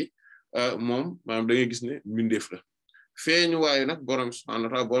màgg gi moom maanaam da ngay gis ne mbindeef la feeñu waaye nag borom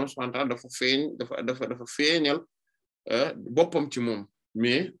subhaanahu wa ta'ala dafa feeñ dafa feeñal boppam ci moom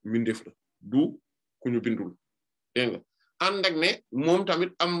mais mbindeef la du ku ñu bindul dégg nga ànd ak ne moom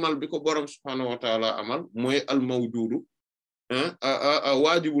tamit amal bi ko borom subhaanahu wa ta'ala amal mooy al mawjudu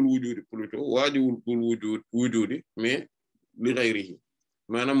waajibul wujudi plutôt waajibul wujudi mais li ghayrihi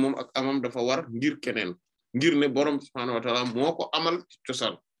maanaam moom ak amam dafa war ngir keneen ngir ne borom subhaanahu wa ta'ala moo ko amal ci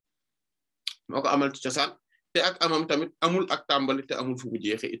cosaan te ak amam tamit amul ak tàmbali te amul fu mu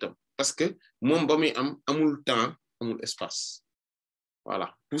jeexe itam parce que moom ba muy am amul temps amul espace voilà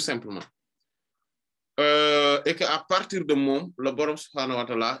tout simplement et que à partir de moom la borom subhaanahu wa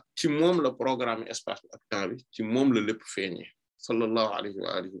ta'ala ci moom la programme espace ak temps bi ci moom la lépp feeñee sallallahu alayhi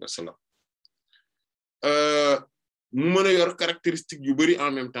wa alihi wa sallam mu mën a yor caractéristique yu bari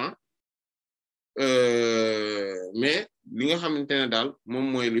en même temps mais li nga xamante ne daal moom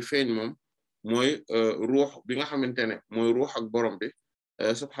mooy li feeñ moom mooy ruux bi nga xamante ne mooy ruux ak borom bi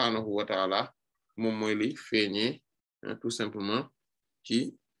subhaanahu wa ta'ala moom mooy li feeñee tout simplement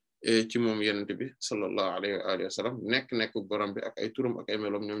ci moom yenente bi sallallahu alayhi wa alihi wa sallam nekk borom bi ak ay turam ak ay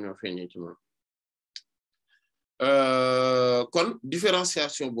meloom ñoom ñoo feeñee ci moom kon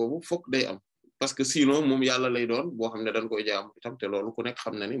différenciation boobu fokk day am parce que sinon moom yàlla lay doon boo xam ne dañ koy jaamu itam te loolu ku nekk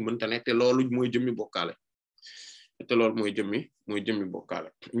xam na ni mënta nekk te loolu mooy jëmmi bokkaale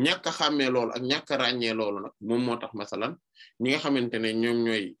ñàkk a xàmmee loolu ak ñàkk a ràññee loolu nag moom moo tax masalan ñi nga xamante ne ñoom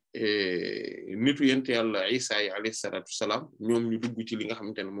ñooy nitu yent yàlla Isa yi alayhi salaatu wassalaam ñoom ñu dugg ci li nga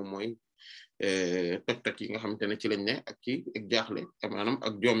xamante ne moom mooy toj-toj yi nga xamante ne ci lañ ne ak jaaxle maanaam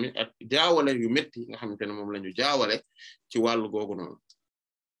ak jommi ak jaawale yu metti yi nga xamante ne moom la ñu jaawale ci wàllu googu noonu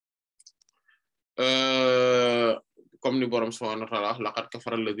comme ni borom subhanahu wa ta'ala laqad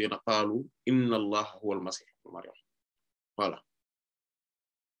kafara alladhina qalu inna allaha huwa al-masih ibn maryam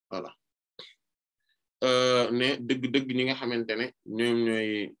voilà ne dëgg-dëgg ñi nga xamante ne ñoom ñooy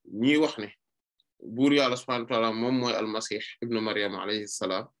ñi wax ne buur yàlla subhanahu wa ta'ala moom mooy al-masih ibn maryam alayhi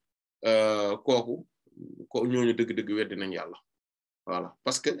salaam kooku ko ñooñu dëgg-dëgg weddi nañ yàlla voilà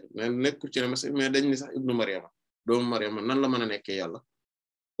parce que nekku ci ne mais dañ ni sax ibnu maryam doomu maryam nan la mën a nekkee yàlla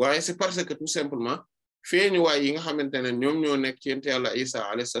waaye c'est parce que tout simplement feeñu waay yi nga xamante ne ñoom ñoo nekk ci yent yàlla isa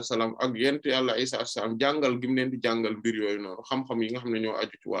alayhi salaam ak yent yàlla isa alayhi salaam jàngal gi mu leen di jàngal mbir yooyu noonu xam-xam yi nga xam ne ñoo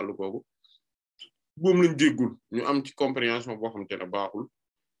aju ci wàllu googu boom lañ jéggul ñu am ci compréhension boo xamante ne baaxul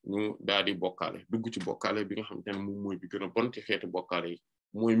ñu daal di bokkaale dugg ci bokkaale bi nga xamante ne moom mooy bi gën a bon ci xeeti bokkaale yi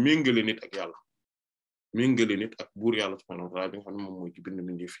mooy méngale nit ak yàlla méngale nit ak buur yàlla subhanahu wa ta'ala bi nga xam ne moom mooy ci bind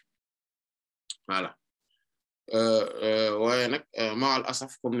mi fi voilà waaye nag ma'al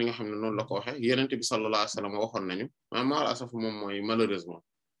asaf comme ni nga xam ne noonu la ko waxe yenente bi sallallahu alayhi wasallam waxoon nañu ma'al asaf moom mooy malheureusement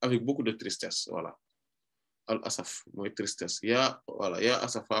avec beaucoup de tristesse voilà al asaf mooy tristesse ya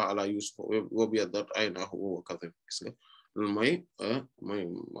asafa ala yusuf wa biyaddat aynahu wa kadhib gis nga loolu mooy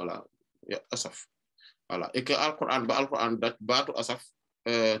voilà ya asaf voilà et que alquran baatu asaf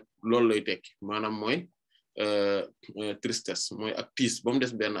loolu lay tekki maanaam mooy tristesse mooy ak tiis ba mu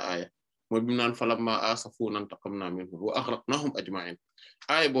des benn aaya mooy bi mu naan falamma asafuna intaqamna minhum wa aghraqnahum ajma'in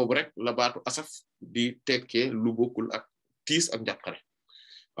aaya boobu rek la baatu asaf di tekkee lu bokkul ak tiis ak njàqare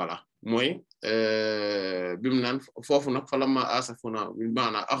voilà mooy bi mu naan foofu nag falamma asafuna bi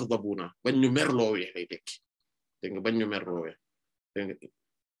maanaam aghdabuna bañ ñu merloowee lay tekki dégg nga bañ ñu merloowee dégg nga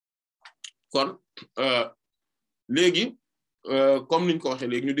kon léegi comme niñ ko waxee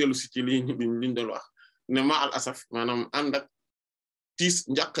léegi ñu dellu si ci liñ doon wax ne ma al asaf maanaam ànd ak tiis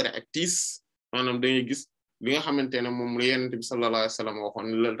njàqare ak tiis maanaam dañuy gis li nga xamante ne moom la Yonent bi sallallahu alayhi wasallam waxoon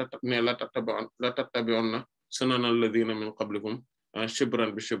ne la tattabi'unna sunana alladhina min qablikum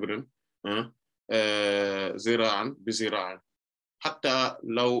shibran bi shibrin zira'an bi zira'in hatta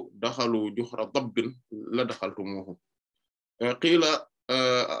law daxalu juhra dabbin la daxaltumuhu qila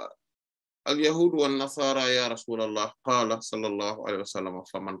al-yahud wan nasara ya rasulallah qala sallallahu alayhi wa sallam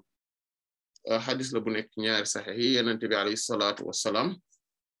faman hadis la bu nekk ñaari saxiix yi Yonent bi alayhi salaatu wassalaam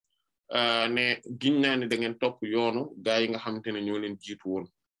ne giñ naa ne da ngeen topp yoonu gaa yi nga xamante ne ñoo leen jiitu woon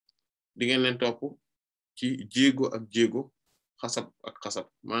di ngeen leen topp ci jéego ak jéego xasab ak xasab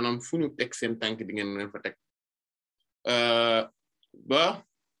maanaam fu ñu teg seen tànk di ngeen leen fa teg ba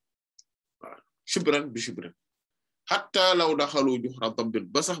shibran bi shibran hatta law daxalu juhra dabbin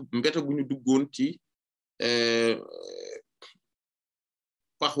ba sax mbete bu ñu duggoon ci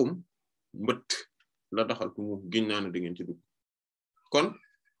paxum mbët la daxaltu mu giñ naa ne di ngeen ci dugg kon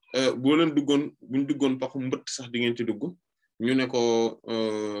boo leen duggoon buñ duggoon paxum mbët sax di ngeen ci dugg ñu ne ko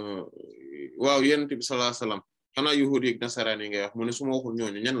waaw Yonent bi sallallahu alayhi wasallam xanaa yahuudi ak nasaraan yi ngay wax mu ne su ma waxul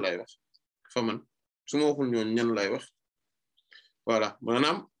ñooñu ñan lay wax fa man su ma waxul ñooñu ñan lay wax voilà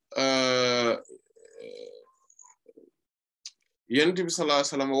maanaam Yonent bi sallallahu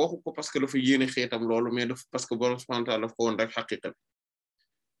alayhi wasallam waxu ko parce que dafa yéene xeetam loolu mais dafa parce que borom subhanahu wa ta'ala daf ko woon rek xaqiqa bi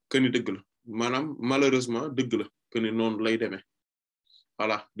que ni dëgg la maanaam malheureusement dëgg la que ni noonu lay demee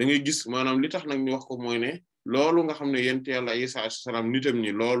voilà da ngay gis maanaam li tax nag ñu wax ko mooy ne loolu nga xam ne Yonent Yàlla Isa alayhi salaam nitam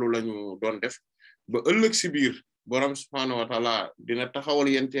ñi loolu lañu doon def ba ëllëg si biir borom subhanahu wa ta'ala dina taxawal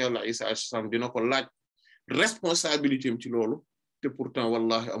Yonent Yàlla Isa alayhi salaam dina ko laaj responsabilité am ci loolu te pourtant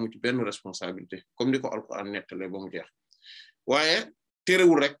wallahi amu ci benn responsabilité comme ni ko Alquran nettale ba mu jeex waaye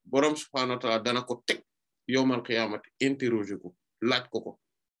terewul rek borom subhanahu wa ta'ala dana ko teg yowmal qiyamati interroger ko laaj ko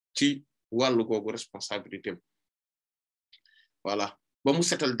ci wàllu googu responsabilité am voilà ba mu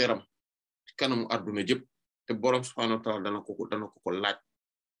setal deram ci kanamu adduna jëpp te borom subhanahu wa ta'ala dana ko laaj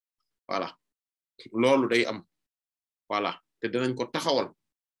voilà loolu day am voilà te danañ ko taxawal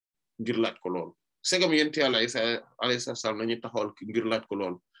ngir laaj ko loolu segam Yonent Yàlla Isa alayhi salaam nañu taxawal ngir laaj ko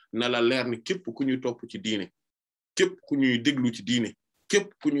loolu na la leer ni képp ku ñuy topp ci diine képp ku ñuy déglu ci diine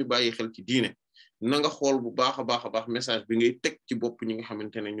képp ku ñuy bàyyi xel ci diine na nga xool bu baax a baax message bi ngay teg ci bopp ñi nga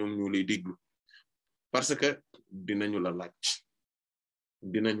xamante ne ñoom ñoo lay déglu parce que dinañu la laaj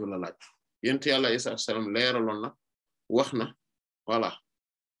Yonent Yàlla Isa alayhi salaam leeraloon na wax na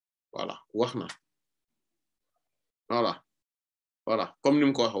voilà comme ni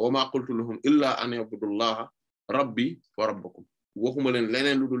mu ko waxe wa ma qultu lahum illa an yabudullaha rabbi wa rabbakum waxuma leen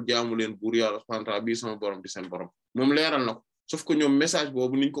leneen lu dul jaamu leen buur yàlla subhanahu wa ta'ala bii sama borom di seen borom moom leeral na ko sauf que ñoom message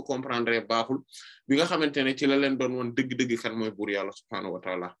boobu niñ ko comprendre baaxul bi nga xamante ne ci la leen doon woon dëgg-dëgg kan mooy buur yàlla subhanahu wa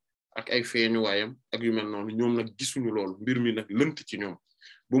ta'ala ak ay feeñu waayam ak yu mel noonu ñoom nag gisuñu loolu mbir mi nag lënt ci ñoom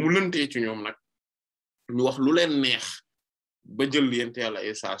ba mu lëntee ci ñoom nag ñu wax lu leen neex ba jël Yonent Yàlla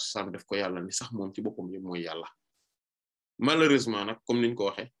Isa sam def ko yàlla ni sax moom ci boppam yëpp mooy yàlla malheureusement nag comme niñ ko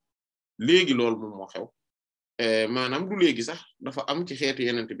waxe léegi loolu moom moo xew maanaam du léegi sax dafa am ci xeetu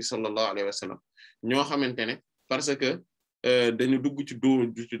yenente bi sallallahu alayhi wa sallam ñoo xamante ne parce que dañu dugg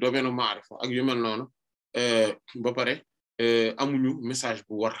ci domaine maarifa ak yu mel noonu ba pare amuñu message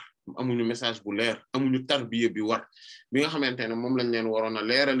bu war amuñu message bu leer amuñu tarbiya bi war bi nga xamante ne moom lañ leen waroon a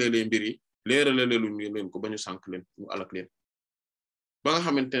leeralalee mbir yi leeralalee leen ko ba ñu sànk leen ñu alak leen ba nga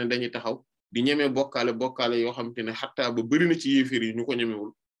xamante ne dañuy taxaw di ñemee bokkaale yoo xamante ne xataa ba bari na ci yéeféer yi ñu ko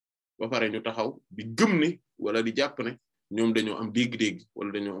ñemewul ba pare ñu taxaw di gëm ne wala di jàpp ne ñoom dañoo am dégg-dégg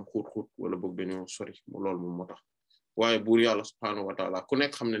wala dañoo am xóot-xóot wala boog dañoo sori loolu moom moo tax waaye buur yàlla subhaanahu wa taala ku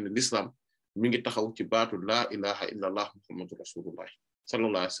nekk xam ne ne l'islam mi ngi taxaw ci baatu laa ilaha illa allah muhammadu rasulullah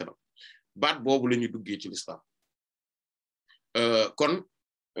sallallahu alayhi wa sallam baat boobu la ñuy duggee ci l'islam kon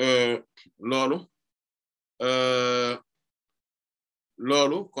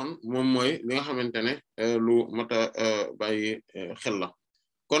loolu kon moom mooy li nga xamante ne lu mata bàyyi xel la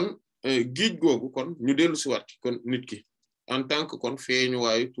kon géej googu kon ñu dellu si waat kon nit ki en tant que kon feeñu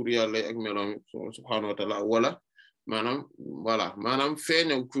waayu tur yàlla ak meloom subhaanahu wa ta'ala wala maanaam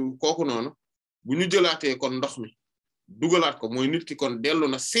feeñaw kooku noonu bu ñu jëlaatee kon ndox mi dugalaat ko mooy nit ki kon dellu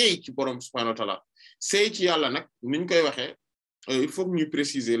na seey ci borom subhaanahu wa ta'ala seey ci yàlla nag niñ koy waxee il faut que ñuy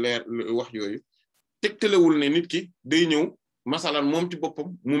préciser leer wax yooyu tegtalewul ne nit ki day ñëw masalan moom ci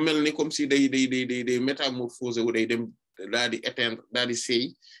boppam mu mel ni comme si day métamorphosé wu day dem daal di éteindre daal di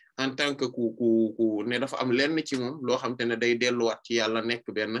seey en tant que ku ne dafa am lenn ci moom loo xam te ne day delluwaat ci yàlla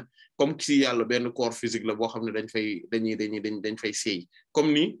nekk benn comme si yàlla benn corps physique la boo xam ne dañ fay seey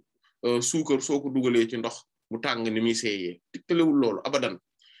comme ni suukar soo ko dugalee ci ndox mu tàng ni muy seeyee tegtalewul loolu abadan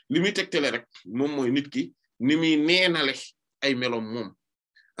li muy tegtale rek moom mooy nit ki ni muy neenale ay melom moom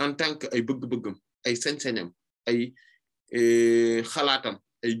en tant que ay bëgg-bëggam ay sañ-sañam ay xalaatam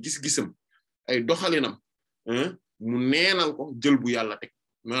ay gis-gisam ay doxalinam mu neenal ko jël bu yàlla teg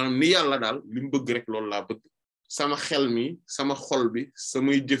maanaam ni yàlla daal li mu bëgg rek loolu laa bëgg sama xel mi sama xol bi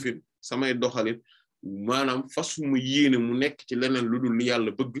samay jëfin samay doxalin maanaam fasuma yéene mu nekk ci leneen lu dul li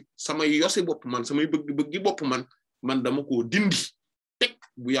yàlla bëgg samay yosi bopp man samay bëgg-bëggi bopp man dama koo dindi teg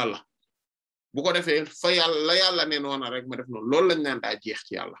bu yàlla bu ko defee fa yàlla ne noona rek ma def noonu loolu lañ naan daa jeex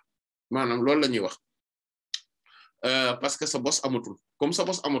ci yàlla maanaam loolu la ñuy wax parce que sa bos amatul comme sa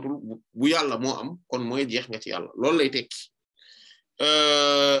bos amatul bu yàlla moo am kon mooy jeex nga ci yàlla loolu lay tekki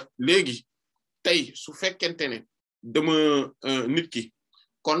léegi tey su fekkente ne dama nit ki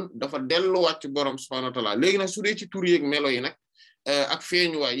kon dafa delluwaat ci borom subhaanahu wa ta'ala léegi nag su dee ci tur yeeg melo yi nag ak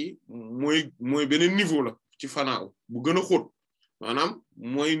feeñuwaay yi mooy beneen niveau la ci fanaaw bu gën a xóot maanaam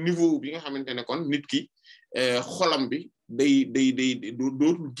mooy niveau bi nga xamante ne kon nit ki xolam bi day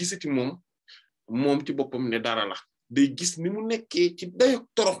dootul gisati moom ci boppam ne dara la day gis ni mu nekkee ci dayok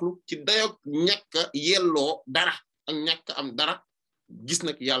toroxlu ci dayok ñàkk yelloo dara ak ñàkk am dara gis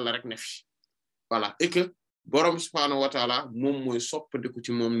nag yàlla rek ne fi voilà et que borom subhaanahu wa ta'ala moom mooy soppandiku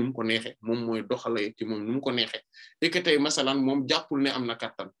ci moom nu mu ko neexee moom mooy doxalee ci moom nu mu ko neexee et que tey masalan moom jàppul ne am na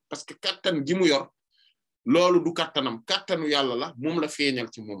kattan parce que kattan gi mu yor loolu du kattanam kattanu yàlla la moom la feeñal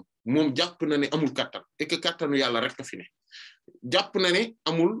ci moom jàpp na ne amul kattan et que kattanu yàlla rek a fi ne jàpp na ne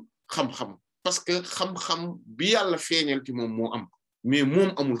amul xam-xam parce que xam-xam bi yàlla feeñal ci moom moo am mais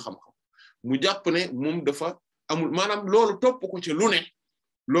moom amul xam-xam mu jàpp ne moom dafa amul maanaam loolu topp ko ci lu ne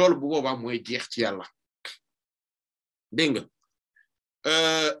loolu bu boobaa mooy jeex ci yàlla dégg nga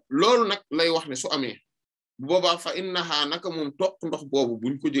loolu nag lay wax ne su amee bu boobaa fa innaha naka moom toq ndox boobu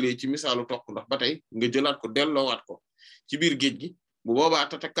buñ ko jëlee ci misaalu toq ndox ba tey nga jëlaat ko delloowaat ko ci biir géej gi bu boobaa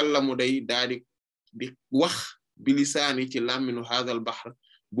tatakallamu day daal di wax bilisaani ci làmminu hadal bahr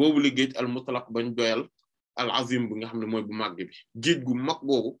boobu li géej al mutlaq bañ doyal al azim bi nga xam ne mooy bu màgg bi géej gu mag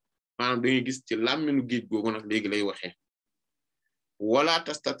googu maanaam da ngay gis ci làmminu géej googu nag léegi lay waxee wala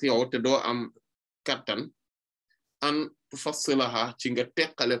tastati'u te doo am kattan an tufassilaha ci nga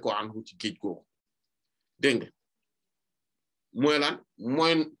teqale ko anhu ci géej googu dégg nga mooy lan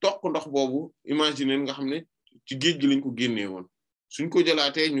mooy toq ndox boobu imaginer nga xam ne ci géej gi lañ ko génnee woon suñ ko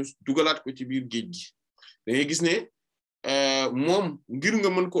jëlaatee ñu dugalaat ko ci biir géej gi da ngay gis ne moom ngir nga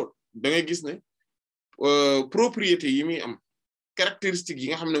mën ko da ngay gis ne propriété yi muy am caractéristiques yi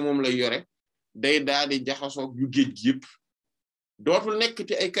nga xam ne moom lay yore day daal di jaxasoo yu géej gi yëpp dootul nekk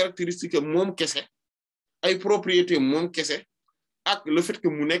ci ay caractéristiques moom kese ay propriété moom kese ak le fait que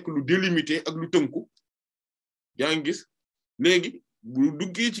mu nekk lu délimité ak lu tënku yaa ngi gis léegi bu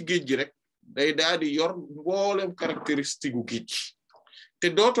duggee ci géej gi rek day daal di yor mboolem caractéristique gu géej gi te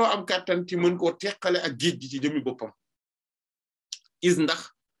dootoo am kàttan ci mën koo teqale ak géej gi ci jëmi boppam is ndax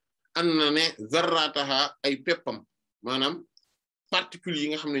an na ne zarrataha ay peppam maanaam particules yi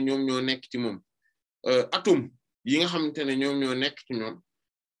nga xam ne ñoom ñoo nekk ci moom atome yi nga xamante ne ñoom ñoo nekk ci ñoom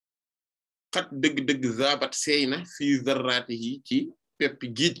xat dëgg-dëgg zabat seey na fii zarratihi ci peppi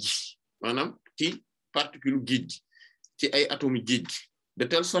géej gi maanaam ci particule géej gi ci ay atomes géej gi de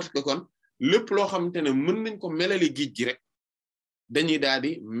telle sorte que kon lépp loo xamante ne mën nañ ko melale géej gi rek dañuy daal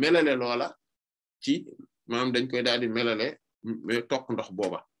di melale loola ci maanaam dañ koy daal di melale tokk ndox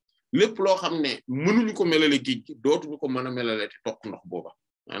booba lépp loo xam ne mënuñu ko melale géej gi dootuñu ko mën a melale te tokk ndox booba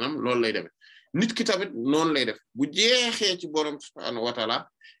maanaam loolu lay demee nit ki tamit noonu lay def bu jeexee ci borom subhaanahu wa taala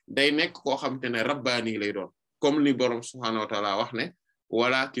day nekk koo xamante ne rabbaani lay doon comme li borom subhaanahu wa taala wax ne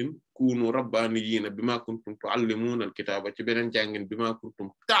walakin kunu rabbaaniyyiina bima kuntum tuallimuuna alkitaaba ci beneen jàngin bima kuntum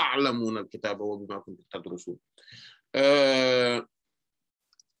ta'lamuuna alkitaaba wa bima kuntum tadrusuun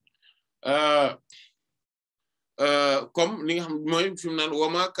comme li nga xam mooy fi mu naan wa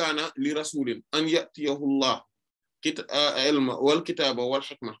ma kaana li rasulin an ya'tiyahu Allah ilma wal kitaaba wal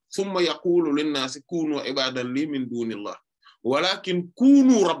hikma thumma yaqulu linnaasi kunu ibadan li min dunillah walakin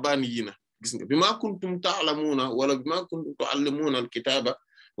kunu rabbaniyina gis nga bima kuntum ta'lamuna wala bima kuntum tu'allimuna al kitaaba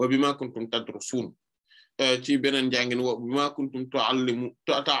wa bima kuntum tadrusun ci beneen jàngin wa bima kuntum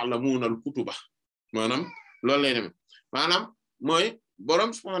ta'lamuna al kutuba maanaam loolu lay dem maanaam mooy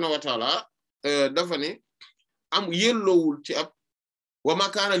borom subhaanahu wa ta'ala dafa ne am yelloowul ci ab wa ma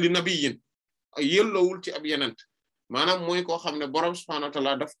kaana li nabiyyin yelloowul ci ab yenent maanaam mooy koo xam ne borom subhaanahu wa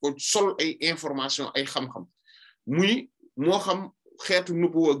ta'ala daf ko sol ay information ay xam-xam muy moo xam xeetu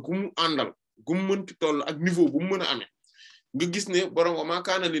nubuwa gu mu àndal gu mu mënti toll ak niveau bu mu mën a amee nga gis ne borom wa ma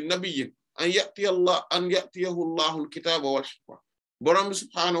kaana li nabiyyin an ya'tiyahu Allahu al-kitaaba wal hikma borom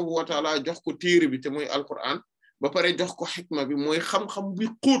subhaanahu wa ta'ala jox ko téere bi te mooy Alquran ba pare jox ko xikma bi mooy xam-xam bi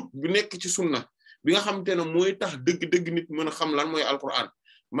xóot bi nekk ci sunna bi nga xamante ne mooy tax dëgg-dëgg nit mën a xam lan mooy Alquran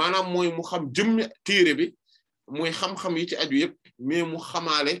maanaam mooy mu xam jëmmi téere bi. mooy xam-xam yi ci aju yëpp mais mu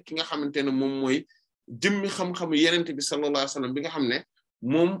xamaale ki nga xamante ne moom mooy jëmmi xam-xamu yenente bi sallallahu alayhi wasallam bi nga xam ne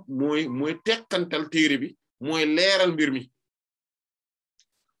moom mooy tekkantal téere bi mooy leeral mbir mi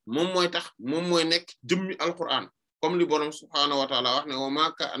moom mooy tax moom mooy nekk jëmmi alquran comme li borom subhaanahu wa ta'ala wax ne wa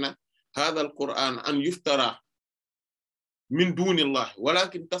ma kaana hadha alquran an yuftara min dunillahi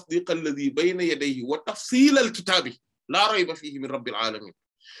walakin tasdiqa alladhi bayna yadayhi wa tafsila alkitabi la rayba fihi min rabbil alamin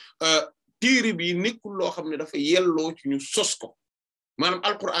téere bi nekkul loo xam ne dafa yelloo ci ñu sos ko maanaam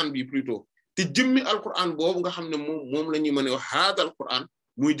alquran bi plutôt te jëmmi alquran boobu nga xam ne moom la ñuy mën a wax haada alquran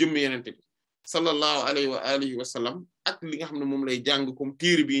muy jëmmi yenente bi sallallahu alayhi wa alihi wa sallam ak li nga xam ne moom lay jàng comme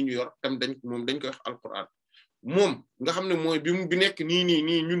téere bii ñu yor tam dañ koy wax alquran moom nga xam ne mooy bi nekk nii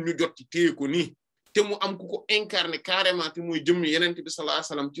ñun ñu jot ci téye ko nii te mu am ku ko incarné carrément te muy jëmmi yenente bi sallallahu alayhi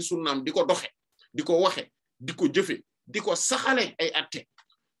wa sallam ci sunnaam di ko doxe di ko waxe di ko jëfe di ko saxale ay atte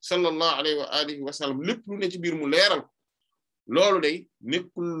sallallahu alayhi wa alihi wa sallam lépp lu ne ci biir mu leeral loolu day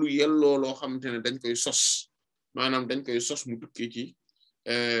nekkul lu yelloo loo xamante ne dañ koy sos maanaam dañ koy sos mu tukkee ci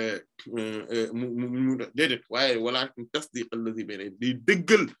mu déedéet waaye walakin tasdiq allazi bayna day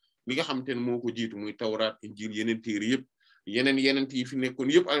dëggal li nga xamante ne moo ko jiitu muy tawraat injil yeneen téere yëpp yeneen yi fi nekkoon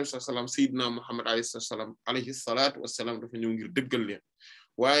yëpp alayhi salaam sayyidina Muhammad alayhi salaatu wassalaam dafa ñëw ngir dëggal leen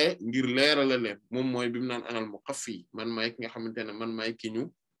waaye ngir leerala leen moom mooy bi mu naan anal muqaffi man maay ki nga xamante ne man maay ki ñu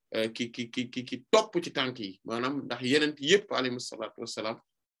ki topp ci tànk yi maanaam ndax yeneen yëpp alayhi salaatu wassalaam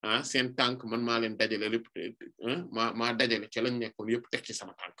seen tànk man maa leen dajale lépp maa dajale ca lañ nekkoon yëpp teg ci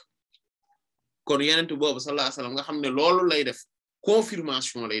sama tànk kon yeneen boobu sallallahu alayhi wasallam nga xam ne loolu lay def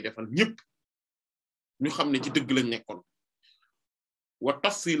confirmation lay defal ñëpp ñu xam ne ci dëgg lañ nekkoon wa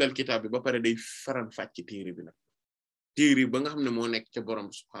tafsilal kitaab bi ba pare day faran fàcc téere bi nag téere ba nga xam ne moo nekk ca borom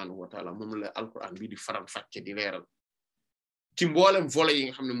subhaanahu wa taala moom la alquran bi di faran fàcc di leeral ci mboolem volet yi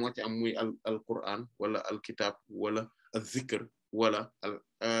nga xam ne moo ci am muy alquran wala alkitab wala az-zikr wala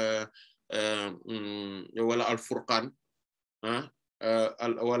wala alfurqaan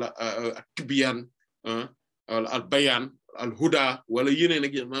wala at-tibyaan wala albayaan alhuda wala yeneen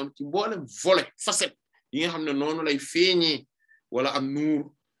ak maanaam ci mboolem volet facette yi nga xam ne noonu lay feeñee wala am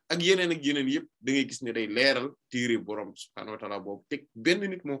nuur ak yeneen yëpp da ngay gis ne day leeral téere borom subhaanahu wa ta'ala boobu teg benn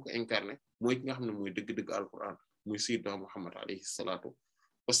nit moo ko incarné mooy ki nga xam ne mooy dëgg-dëgg alquran muy sayyidna Muhammad alayhi salaatu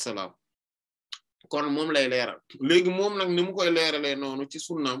wassalaam kon moom lay leeral léegi moom nag ni mu koy leeralee noonu ci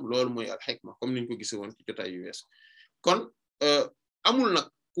sunnaam loolu mooy al hikma comme niñ ko gisee woon ci jotaay yu wees kon amul nag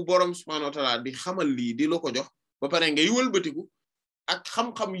ku borom subhaanahu wa ta'ala di xamal lii di la ko jox ba pare ngay wëlbatiku ak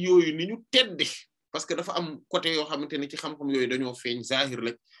xam-xam yooyu ni ñu tedde parce que dafa am côté yoo xamante ne ci xam-xam yooyu dañoo feeñ zahir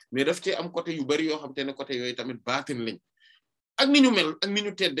lañ mais daf ci am côté yu bari yoo xamante ne côté yooyu tamit baatin lañ ak ni ñu mel ak ni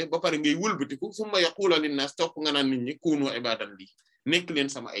ñu tedde ba pare ngay wëlbatiku summa yaqulu linnaas topp nga naan nit ñi kunu ibadan lii nekk leen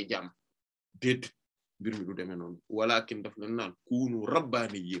sama ay jaam déet mbir mi du demee noonu walakin daf leen naan kunu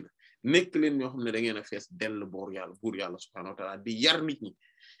rabbaaniyyiina nekk leen ñoo xam ne da ngeen a fees dell buur yàlla subhaanahu wa ta'ala di yar nit ñi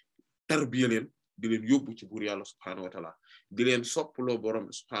tarbiya leen di leen yóbbu ci buur yàlla subhaanahu wa ta'ala di leen soppaloo borom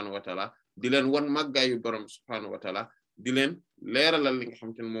bi subhaanahu wa ta'ala di leen wan màggaayu borom bi subhaanahu wa ta'ala di leen leeralal li nga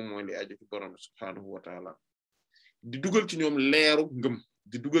xamante ne moom mooy li aju ci borom bi subhaanahu wa ta'ala di dugal ci ñoom leeru ngëm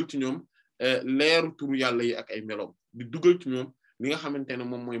di dugal ci ñoom leeru turu yàlla yi ak ay meloom di dugal ci ñoom li nga xamante ne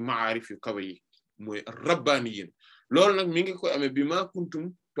moom mooy maarif yu kawe yi mooy rabbaaniyin loolu nag mi ngi koy amee bi ma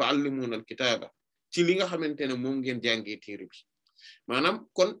kuntum tuallimuna al-kitaaba ci li nga xamante ne moom ngeen jàngee téere bi maanaam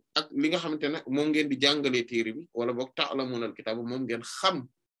kon ak li nga xamante ne moom ngeen di jàngalee téere bi wala boog ta'lamuna al-kitaaba moom ngeen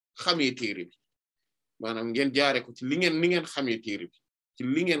xamee téere bi maanaam ngeen jaare ko ci li ngeen xamee téere bi ci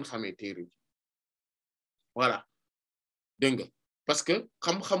li ngeen xamee téere bi voilà dégg nga parce que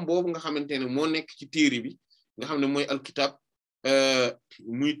xam-xam boobu nga xamante ne moo nekk ci téere bi nga xam ne mooy alkitab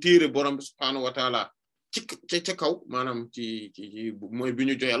muy téere borom bi subhaanahu wa taala ca kaw maanaam ci mooy bi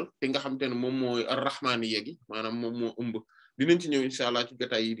ñu joyal te nga xamante ne moom mooy ar-rahmaaniyya gi maanaam moom moo ëmb dinañ ci ñëw incha allah ci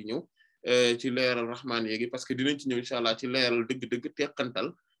jotaay yi di ñëw ci leeral rahmaaniyya gi parce que dinañ ci ñëw incha allah ci leeral dëgg-dëgg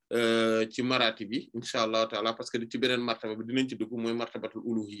teqantal ci marati bi incha allah taala parce que ci beneen martaba bi dinañ ci dugg mooy martabatul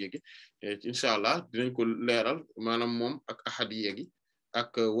uluhiyya gi incha allah dinañ ko leeral maanaam moom ak ahadiyya gi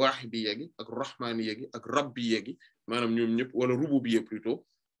ak wahidiyya gi ak rahmaniyya gi ak rabbiyya gi maanaam ñoom ñëpp wala rububiyya plutôt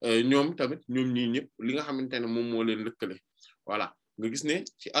ñoom tamit ñoom ñii ñëpp li nga xamante ne moom moo leen lëkkale voilà nga gis ne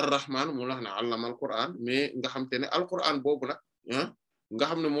ci ar-rahman moom la wax ne allama al-Qur'an mais nga xamante ne al-Qur'an boobu nag nga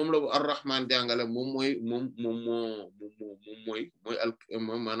xam ne moom la ar-rahman jàngale moom mooy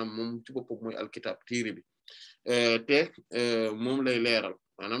maanaam moom ci boppam mooy alkitab téere bi te moom lay leeral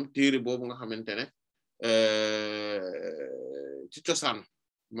maanaam téere boobu nga xamante ne ci cosaan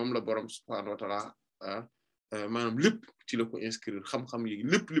moom la borom subhaanahu wa ta'ala maanaam lépp ci la ko inscrire xam-xam yi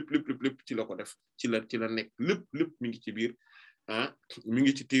lépp ci la ko def ci la nekk lépp mi ngi ci biir mi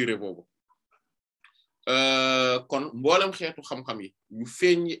ngi ci téere boobu kon mboolem xeetu xam-xam yi yu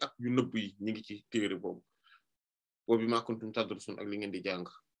feeñ yi ak yu nëbb yi ñu ngi ci téere boobu boobu ma kuntum tadrusun ak li ngeen di jàng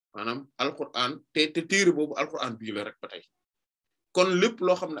maanaam alquran te téere boobu alquran bii la rek ba tey kon lépp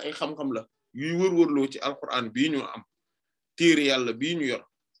loo xam ne ay xam-xam la yuy wër-wërloo ci alquran bii ñu am téere yàlla bii ñu yor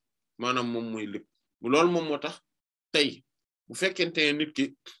maanaam moom mooy lépp loolu moom moo tax tey bu fekkente ne nit ki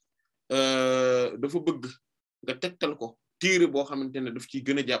dafa bëgg nga tegtal ko téere boo xamante ne daf ciy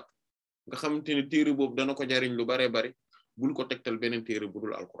gën a jàpp nga xamante ne téere boobu dana ko jariñ lu bare bari bul ko tegtal beneen téere bu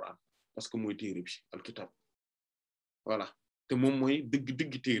dul alquran parce que mooy téere bi alkitab voilà te moom mooy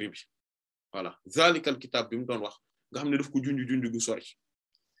dëgg téere bi voilà zalikal kitab bi mu doon wax nga xam ne daf ko junj gu sori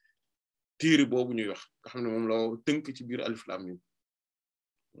téere boobu ñuy wax nga xam ne moom la tënk ci biir alif lam mim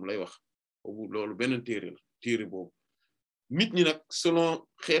moom lay wax boobu loolu beneen téere boobu nit ñi nag selon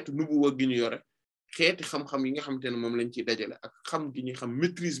xeetu nubuwa gi ñu yore xeeti xam-xam yi nga xamante ne moom lañ ciy dajale ak xam gi ñuy xam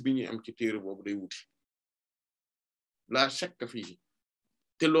maîtrise bi ñuy am ci téere boobu day wuti la shakka fii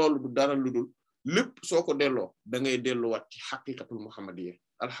te loolu du dara lu dul lépp soo ko delloo da ngay delluwaat ci xaqiqatul muhammadiyya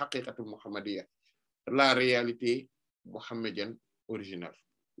al xaqiqatul muhammadiyya la réalité mohammedienne originale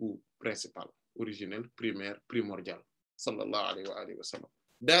ou principale originelle primaire primordiale sallallahu alayhi wa alihi wa sallam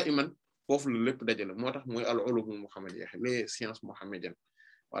daa iman foofu la lépp dajale moo tax mooy al ulumul muhammadiyya les sciences mohammediennes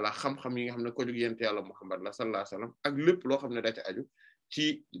voilà xam-xam yi nga xam ne ko jóg yent yàlla Muhammad la sallallahu alayhi wa sallam ak lépp loo xam ne da ca aju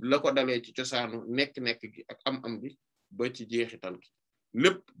ci la ko dalee ci cosaanu nekk-nekk gi ak am-am bi ba ci jeexital gi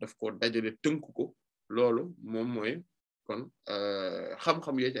lépp daf ko dajale tënk ko loolu moom mooy kon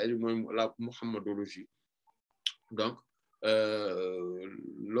xam-xam yee ci aju mooy la muhammadologie donc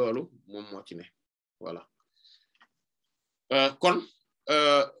loolu moom moo ci ne voilà kon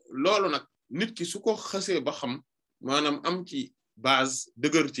loolu nag nit ki su ko xasee ba xam maanaam am ci base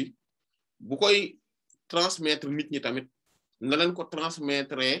dëgër ci bu koy transmettre nit ñi tamit na leen ko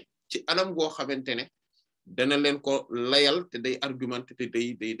transmettre ci anam goo xamante ne dana leen ko layal te day argumenté te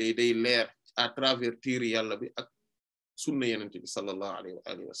day leer à travers téere yàlla bi ak sunna yenente bi sallallahu alayhi wa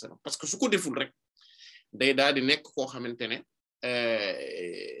alihi wa sallam parce que su ko deful rek day daal di nekk koo xamante ne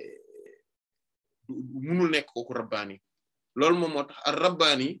munul nekk kooku rabbaani loolu moom moo tax ar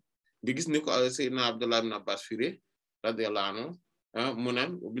rabbaani nga gis ni ko Seydina Abdullah ibn Abbas firé radiyallahu anhu mu ne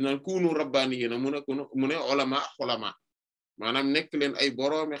binaan kunu rabbaaniyyiina mu ne ulama maanaam nekk leen ay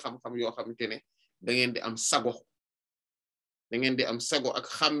boroomi xam-xam yoo xamante ne da ngeen di am sago ak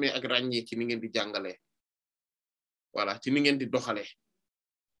xàmmee ak ràññee ci ni ngeen di jàngalee voilà ci ni ngeen di doxalee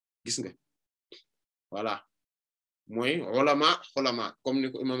gis nga voilà mooy ulama comme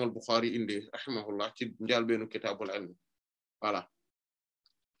ni ko imam al-Bukhari indi rahimahullah ci njàlbeenu kitaabul ilm voilà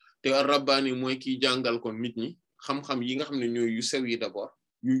te ar-rabbaani mooy kiy jàngal kon nit ñi xam-xam yi nga xam ne ñooy yu sew yi d'abord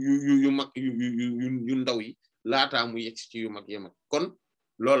yu mag yu ndaw yi laataa mu yegg ci yu mag yi mag kon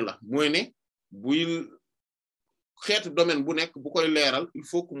loolu la mooy ne buy xeetu domaine bu nekk bu koy leeral il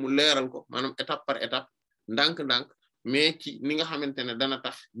faut que mu leeral ko maanaam étape par étape ndànk-ndànk mais ci ni nga xamante ne dana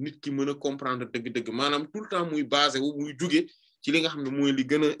tax nit ki mën a comprendre dëgg-dëgg maanaam tout le temps muy basé wu muy jóge ci li nga xam ne mooy li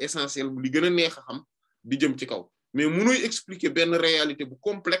gën a essentiel li gën a neex a xam di jëm ci kaw mais munuy expliquer benn réalité bu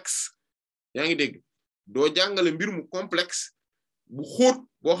complexe yaa ngi dégg doo jàngale mbir mu complexe bu xóot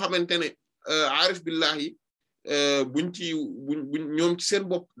boo xamante ne aarif billahi buñ ñoom ci seen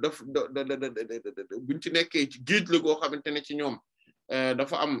bopp buñ ci nekkee ci géej la goo xamante ne ci ñoom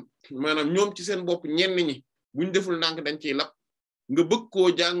dafa am maanaam ñoom ci seen bopp ñenn ñi buñ deful ndànk dañ ciy lap nga bëgg koo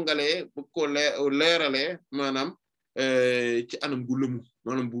jàngalee bëgg koo leeralee maanaam ci anam gu lëmu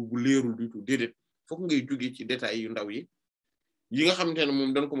maanaam bu leerul du tout déedéet fokk ngay jóge ci détails yu ndaw yi nga xamante ne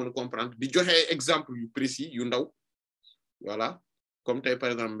moom dañ ko mën a comprendre di joxe exemple yu précis yu ndaw voilà comme tey par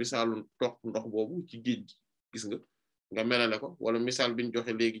exemple misaalu toq ndox boobu ci géej gi gis nga melale ko wala misaal biñ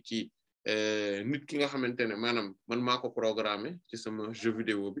joxe léegi ci nit ki nga xamante ne maanaam man maa ko programmer ci sama jeu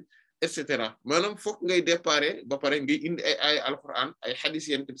vidéo bi et cetera maanaam fokk ngay déparer ba pare ngay indi ay alquran ay hadith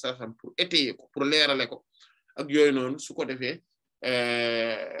yent bi sallam pour étayer ko pour leerale ko ak yooyu noonu su ko defee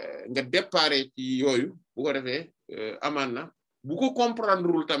nga déparer ci yooyu bu ko defee amaan na bu ko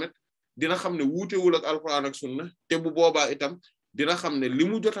comprendrewul tamit dina xam ne wuutewul ak alquran ak sunna te bu boobaa itam dina xam ne li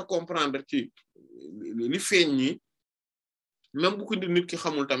mu jot a comprendre ci li feeñ ñi même bu ko nit ki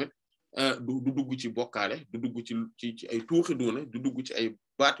xamul tamit du dugg ci bokkaale du dugg ci ay tuuxi doona du dugg ci ay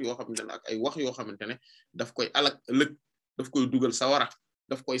baat yoo xamante ne ak ay wax yoo xamante ne daf koy alak ëllëg daf koy dugal sawara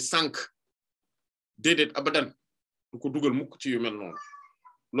daf koy sànk déedéet abadan du ko dugal mukk ci yu mel noonu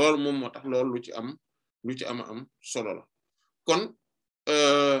loolu moom moo tax loolu lu ci am solo la kon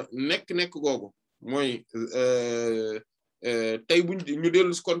nekk googu mooy tey ñu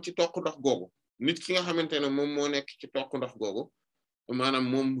dellu kon ci toq ndox googu nit ki nga xamante ne moom moo nekk ci toq ndox googu maanaam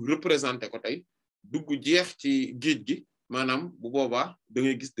moom représenté ko tey dugg jeex ci géej gi maanaam bu boobaa da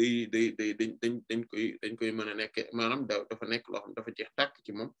ngay gis dañ koy mën a nekk maanaam dafa nekk loo xam dafa jeex tàkk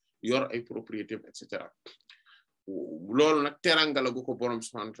ci moom yor ay propriété et cetera loolu nag teranga la gu ko borom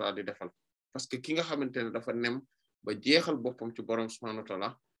subhanahu wa ta'ala di defal parce que ki nga xamante ne dafa nem ba jeexal boppam ci borom subhanahu wa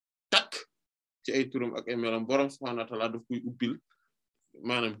ta'ala takk ci ay turam ak ay melam borom subhanahu wa ta'ala daf koy ubbil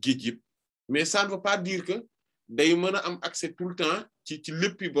maanaam géej yëpp mais ça ne veut pas dire que day mën a am accès tout le temps ci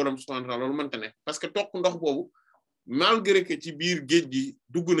léppi borom subhanahu wa ta'ala loolu mënta ne parce que toq ndox boobu malgré que ci biir géej gi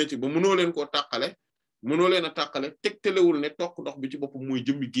dugg na ci ba mënoo leen koo tàqale mënoo leen a tàqale tegtalewul ne toq ndox bi ci boppam mooy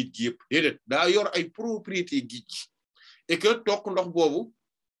jëmmi géej gi yëpp déedéet daa yor ay propriété géej gi et que toq ndox boobu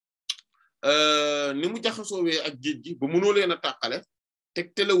ni mu jaxasoowee ak géej gi ba mënoo leen a tàqale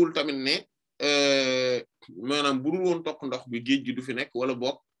tegtalewul tamit ne maanaam bu dul woon toq ndox bi géej gi du fi nekk wala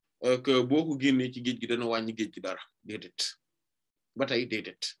boog que boo ko génnee ci géej gi dana wàññi géej gi dara déedéet ba tey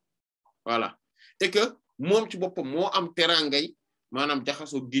déedéet voilà et que moom ci boppam moo am terangay maanaam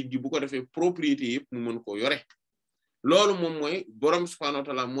jaxasoo géej gi bu ko defee propriété yëpp mu mën koo yore loolu moom mooy borom subhaanahu wa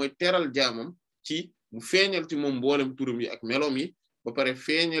ta'ala mooy teral jaamam ci mu feeñal ci moom mboolem turam yi ak meloom yi ba pare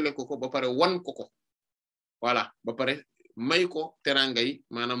feeñale ko ba pare wan ko voilà ba pare may ko terangay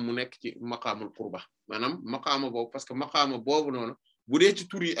maanaam mu nekk ci maqaamul qurba maanaam maqaama boobu parce que maqaama boobu noonu bu dee ci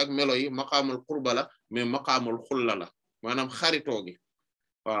tur yi ak melo yi maqaamul qurba la mais maqaamul xulla la maanaam xaritoo gi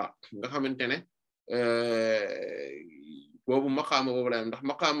waaw nga xamante ne boobu maqaama boobu la ndax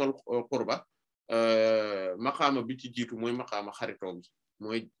maqaamal qurba maqaama bi ci jiitu mooy maqaama xaritoo gi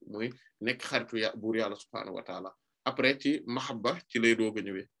mooy nekk xaritu buur yàlla subhaanahu wa taala après ci mahabba ci lay doog a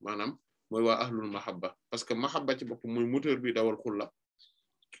ñëwee maanaam mooy waa ahlul mahabba parce que mahabba ci bopp mooy moteur bi dawal xulla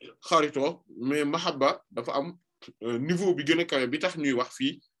xaritoo mais mahabba dafa am niveau bi gën a kawe bi tax ñuy wax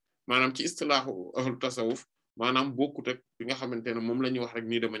fii maanaam ci istilaahu ahlu tasawuf maanaam bokkut ak bi nga xamante ne moom la ñuy wax rek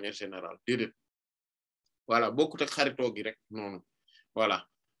nii de manière générale déedéet voilà bokkut ak xaritoo gi rek noonu voilà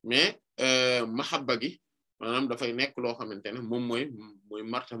mais mahabba gi maanaam dafay nekk loo xamante ne moom mooy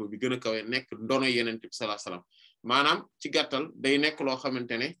martaba bi gën a kawe nekk ndono yenente bi sallallahu alayhi wasallam maanaam ci gàttal day nekk loo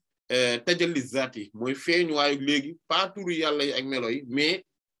xamante ne tajalli zaat yi mooy feeñu waayu léegi pas turu yàlla yi ak melo yi mais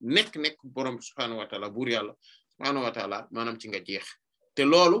nekk borom subhaanahu wa ta'ala buur yàlla subhaanahu wa ta'ala maanaam ci nga jeex te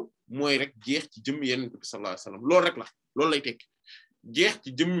loolu mooy rek jeex ci jëmm yenente bi sallallahu alayhi wasallam loolu rek la loolu lay tekki jeex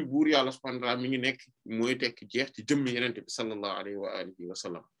ci jëmmi buur yàlla subhaanahu wa ta'ala mi ngi nekk mooy tekki jeex ci jëmmi yenente bi sallallahu alayhi wa alihi wa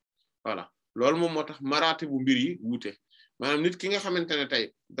sallam voilà loolu moom moo tax maraati bu mbir yi wuute maanaam nit ki nga xamante ne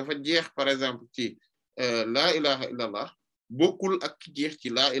tey dafa jeex par exemple ci laa ilaha illallah bokkul ak ki jeex ci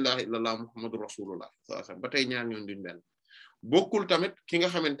laa ilaha illallah muhammadu rasulullah sallallahu alayhi wasallam ba tey ñaar ñoon duñ benn bokkul tamit ki nga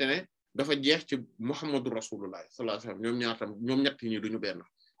xamante ne dafa jeex ci muhammadu rasulullah sallallahu alayhi wasallam ñoom ñaar tam ñoom ñett ñi duñu benn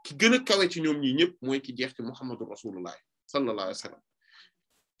ki gën a kawe ci ñoom ñi ñëpp mooy ki jeex ci muhammadu rasulullah sallallahu alayhi wasallam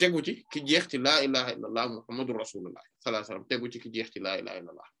tegu ci ki jeex ci laa ilaha illallah muhammadur rasulullah sallallahu alayhi wasallam tegu ci ki jeex ci laa ilaha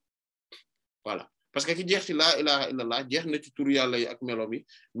illallah voilà parce que ki jeex ci laa ilaha illallah jeex na ci turu yàlla yi ak melo bi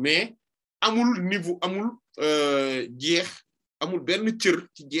mais amul niveau amul jeex amul benn cër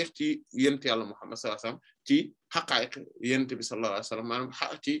ci jeex ci yent yàlla muhammad sallallahu alayhi wasallam ci xaqaayiq yent bi sallallahu alayhi wasallam maanaam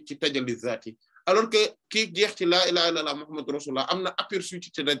ci tajalli zaati alors que ki jeex ci laa ilaha illallah muhammadur rasulullah am na aperçu ci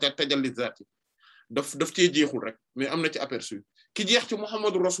tajalli zaati daf cee jeexul rek mais am na ci aperçu ki jeex ci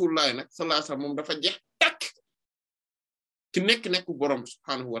muhammadu rasulullah nag sallallahu alayhi wasallam moom dafa jeex takk ci nekk borom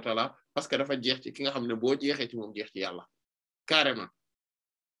subhaanahu wa taala parce que dafa jeex ci ki nga xam ne boo jeexee ci moom jeex ci yàlla carrément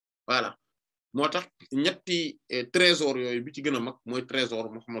voilà moo tax ñetti trésor yooyu bi ci gën a mag mooy trésor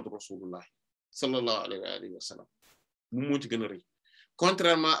muhammadu rasulullah sallallahu alayhi wa sallam bu moo ci gën a rëy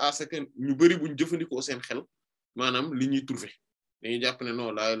contrairement à ce que ñu bari buñ jëfandikoo seen xel maanaam li ñuy trouver dañuy jàpp ne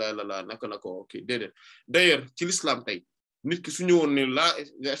non laa ilaaha illallaah naka la ko kii déedéet d'ailleurs ci l'islam tey nit ki su ñëwoon ne laa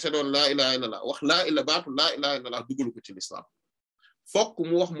ilaaha illallaah wax laa ilaaha illallaah dugalu ko ci l'islam fokk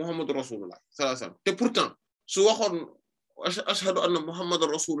mu wax muhammadu rasulullah sallallahu alayhi wasallam te pourtant su waxoon ashhadu anna muhammadan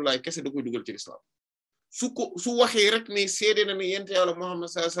rasulullah kese da koy dugal ci l'islam su waxee rek ne seede na ne yent yàlla muhammad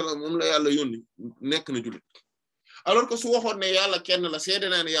sallallahu alayhi wasallam moom la yàlla yónni nekk na jullit alors que su waxoon ne yàlla kenn la seede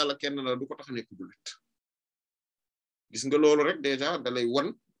naa ne yàlla kenn la du ko tax nekk jullit gis nga loolu rek déjà dalay wan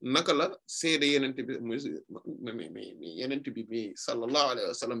naka la seede yenente bi yenente bi mi sallallahu alayhi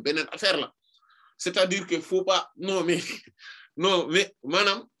wa sallam beneen affaire la c'est-à-dire que faut pas non mais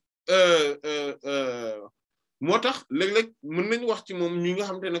maanaam moo tax léeg-léeg mën nañu wax ci moom ñi nga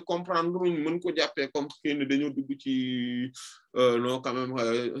xamante ne comprendre luñ mën ko jàppee comme xëy na dañoo dugg ci non quand même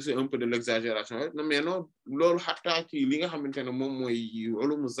c'est un peu de l'exagération mais non loolu xataa ci li nga xamante ne moom mooy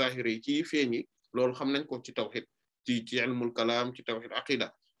ulumu zahiri yi ci feeñi loolu xam nañ ko ci tawhid ci ilmul kalam ci tawhid aqida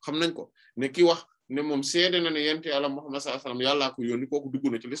xam nañ ko ne ki wax ne moom seede na ne yent yàlla Muhammad sallallahu alayhi wasallam yàllaa ko yónni kooku dugg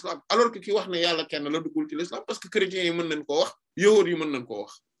na ci l'islam alors que ki wax ne yàlla kenn la duggul ci l'islam parce que chrétiens yi mën nañ koo wax yahuud yi mën nañ koo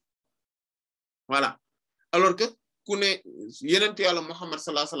wax voilà alors que ku ne yenent yàlla Muhammad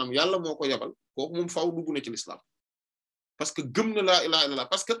sallallahu alayhi wasallam yàlla moo ko yabal kooku moom faaw dugg na ci l'islam parce que gëm na laa ilaha illallah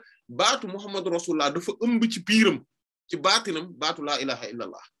parce que baatu Muhammadu rasulullah dafa ëmb ci biiram ci baatinam baatu laa ilaha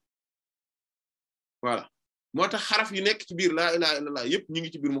illallah voilà moo tax xaraf yi nekk ci biir laa ilaha illallah yépp ñi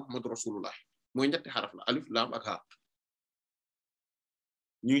ngi ci biir Muhammadu rasulullah mooy ñetti xaraf la alif lam ak ha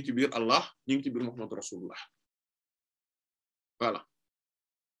ñi ngi ci biir Allah ñi ngi ci biir Muhammadu rasulullah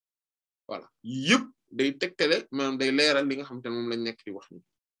voilà yépp day tegtale maanaam day leeral li nga xamante ne moom lañ nekk di wax ni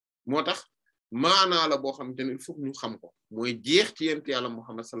moo tax maanaa la boo xamante ne il faut ñu xam ko mooy jeex ci yent yàlla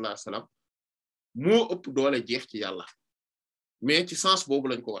Muhammad sallallahu alayhi wasallam moo ëpp doole jeex ci yàlla mais ci sens boobu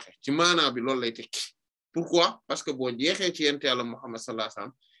lañ ko waxee ci maanaa bi loolu lay tekki pourquoi parce que boo jeexee ci yent yàlla Muhammad sallallahu alayhi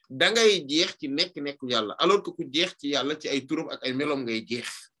wasallam da ngay jeex ci nekk yàlla alors que ku jeex ci yàlla ci ay turam ak ay melom ngay jeex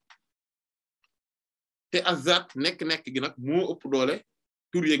te azat nekk gi nag moo ëpp doole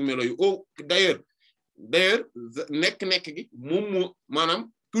tur yeeg melo yu d'ailleurs nekk gi moom moo maanaam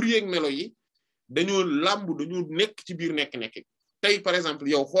tur yeeg melo yi dañoo nekk ci biir nekk gi tey par exemple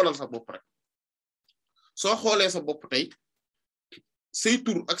yow xoolal sa bopp rek soo xoolee sa bopp tey say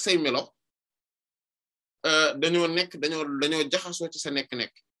tur ak say melo dañoo jaxasoo ci sa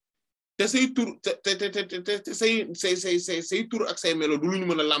nekk te say tur te say tur ak say melo du lu ñu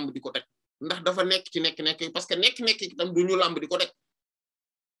mën a làmb di ko teg ndax dafa nekk ci nekk parce que nekk itam du ñu làmb di ko teg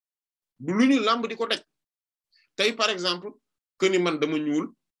du lu ñu làmb di ko teg tey par exemple que ni man dama ñuul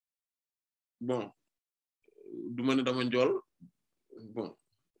bon du ma ne dama njool bon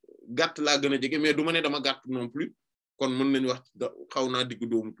gàtt laa gën a jege mais du ma ne dama gàtt non plus kon mën nañu wax xaw naa diggu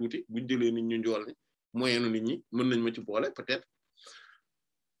doomu tuuti buñ jëlee nit ñu njool ni moyenne nit ñi mën nañ ma ci boole peut-être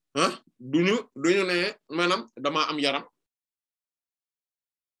duñu ne maanaam damaa am yaram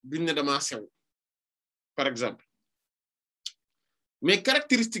duñ ne damaa sew par exemple mais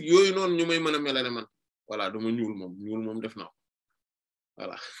caractéristique yooyu noonu ñu may mën a melale man voilà dama ñuul moom def na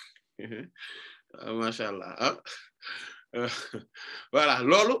voilà macha allah voilà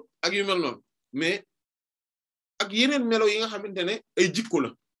loolu ak yu mel noonu mais ak yeneen melo yi nga xamante ne ay jikko la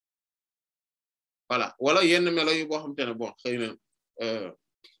voilà wala yenn melo yi boo xamante ne bon xëy na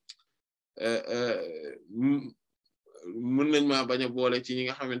mën nañ maa bañ a boole ci ñi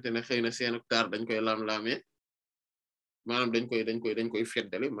nga xamante ne xëy na seen taar dañ koy lam-laamee maanaam dañ koy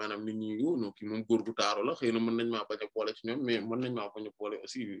feddale maanaam nit ñi no ki moom góor gu taaru la xëy na mën nañ maa bañ a boole ci ñoom mais mën nañ maa bañ a boole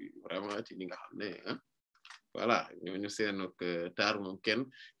aussi vraiment ci ñi nga xam ne voilà ñooñu seen taar moom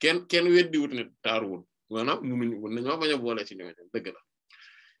kenn weddiwut ne taaruwul maanaam mën nañ maa bañ a boole ci ñooñu dëgg la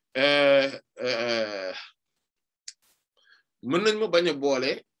mën nañ ma bañ a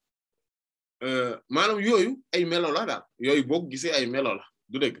boole maanaam yooyu ay melo la daal yooyu boo gisee ay melo la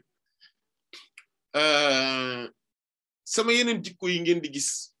du dëgg sama yeneen jikko yi ngeen di gis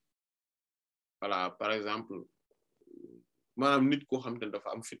voilà par exemple maanaam nit koo xam te ne dafa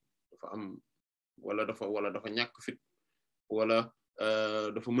am fit dafa am wala dafa ñàkk fit wala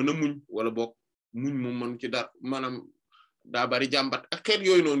dafa mën a muñ wala boog muñ moom mën ci dara maanaam daa bari jàmbat ak xeet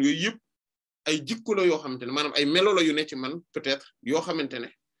yooyu noonu yooyu yëpp ay jikko la yoo xamante ne maanaam ay melo la yu ne ci man peut-être yoo xamante ne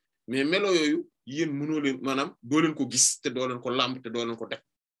mais melo yooyu yéen mënoo leen maanaam doo leen ko gis te doo leen ko làmb te doo leen ko def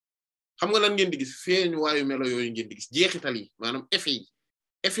xam nga lan ngeen di gis feeñu waayu melo yooyu ngeen di gis jeexital yi maanaam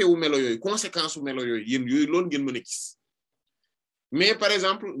effet wu melo yooyu conséquence wu melo yooyu yéen yooyu loolu ngeen mën a gis mais par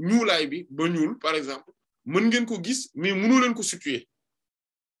exemple ñuulaay bi ba ñuul par exemple mën ngeen ko gis mais mënoo leen ko situer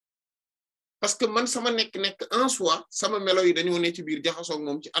parce que man sama nekk en soi sama melo yi dañoo ne ci biir jaxasoo ak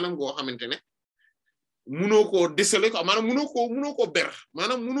moom ci anam goo xamante ne mënoo koo déceler ko maanaam mënoo koo ber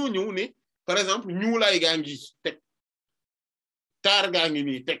maanaam mënoo ñëw ne par exemple ñuulaay gaa ngi teg taar gaa ngi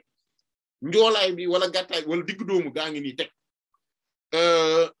nii teg njoolaay bi wala gàttaay wala digg doomu gaa ngi nii teg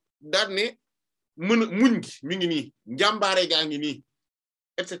daal ne muñ gi mi ngi nii njàmbaare gaa ngi nii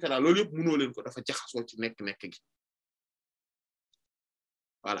et cetera loolu yëpp mënoo leen ko dafa jaxasoo ci nekk-nekk gi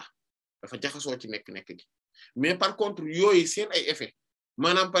voilà dafa jaxasoo ci nekk-nekk gi mais par contre yooyu seen ay effet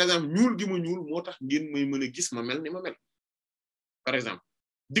maanaam par exemple ñuul gi ma ñuul moo tax ngeen may mën a gis ma mel ni ma mel par exemple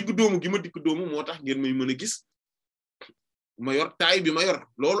digg doomu gi ma digg doomu moo tax ngeen may mën a gis ma yor taay bi ma yor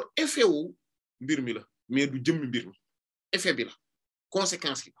loolu effet wu mbir mi la mais du jëmmi mbir mi effet bi la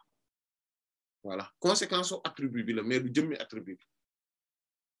conséquence yi la voilà conséquence au attribut bi la mais du jëmmi attribut bi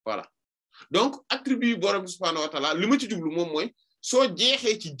voilà donc attribut borom subhaanahu wa ta'ala li ma ci jublu moom mooy soo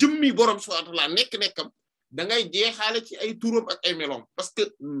jeexee ci jëmmi borom subhaanahu wa ta'ala nekk-nekkam da ngay jeexaale ci ay turam ak ay meloom parce que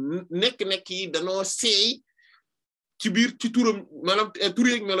nekk-nekk yi dañoo seey ci biir ci turam maanaam tur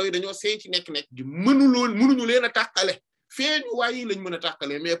ak melo yi dañoo seey ci nekk-nekk gi mënuñu leen a tàqale feeñu waay yi lañ mën a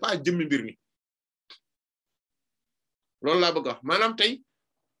tàqale mais pas jëmmi mbir mi loolu laa bëgg a wax maanaam tey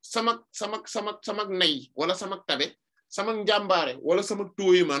sama nay wala sama tabe sama njàmbaare wala sama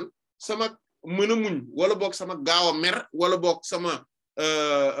tooyimaan sama mën a muñ wala boog sama gaaw a mer wala boog sama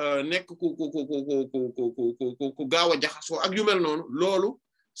nekk ku gaaw a jaxasoo ak yu mel noonu loolu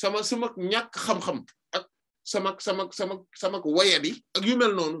sama ñàkk xam-xam ak sama wayadi ak yu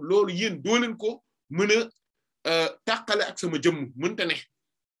mel noonu loolu yéen doo leen ko mën a tàqale ak sama jëmm mënta ne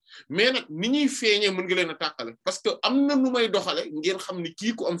mais nag ni ñuy feeñee mën nga leen a tàqale parce que am na nu may doxale ngeen xam ni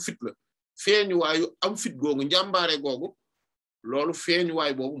kii ku am fit la feeñu waayu am fit googu njàmbaare googu loolu feeñu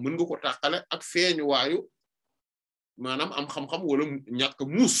waay boobu mën nga ko tàqale ak feeñu waayu maanaam am xam-xam wala ñàkk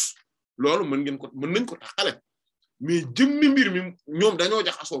muus loolu mën nañ ko tàqale mais jëmmi mbir mi ñoom dañoo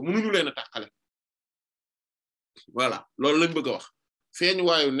jaxasoo mënuñu leen a tàqale voilà loolu lañ bëgg a wax feeñu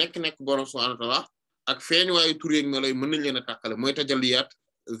waayu nekk borom subhaanahu wa ta'aala ak feeñu waayu tur yeeg melo yi mën nañ leen a tàqale mooy tajalliyaat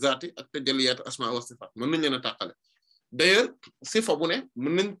zaati ak tajalliyaat asmaa wa sifaat mën nañ leen a tàqale d'ailleurs sifa bu ne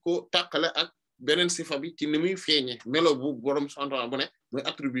mën nañ ko tàqale ak beneen sifa bi ci ni muy feeñe melo bu borom subhaanahu wa ta'aala bu ne mooy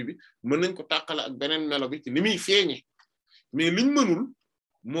attribut bi mën nañ ko tàqale ak beneen melo bi ci ni muy feeñe mais liñ mënul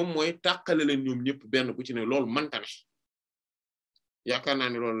moom mooy tàqale leen ñoom ñëpp benn bu ci ne loolu mënta ne yaakaar naa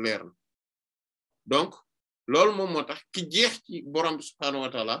ne loolu leer na donc loolu moom moo tax ki jeex ci borom subhaanahu wa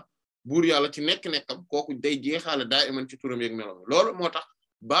ta'aala buur yàlla ci nekk-nekkam kooku day jeexaale daa iman ci turam yeeg melo loolu moo tax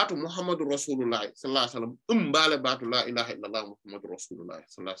baatu muhammadu rasulullah sallallahu alayhi wasallam ëmbaale baatu laa ilaha illallah muhammadu rasulullah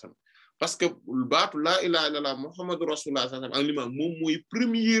sallallahu alayhi wasallam parce que baatu laa ilaha illallah muhammadu rasulullah sallallahu alayhi wasallam moom mooy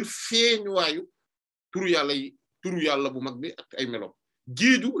première feeñuwaayu turu yàlla bu mag bi ak ay melo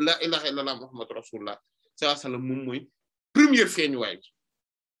géeju laa ilaha illallah muhammadu rasulullah sallallahu alayhi wasallam moom mooy première feeñuwaay bi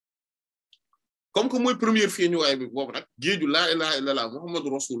comme que mooy première feeñuwaay bi boobu nag géeju laa ilaha illallah muhammadu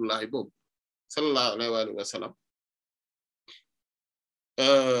rasulullah boobu sallallahu alayhi wa sallam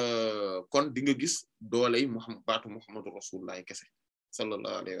kon di nga gis dooley baatu muhammadu rasulullah kese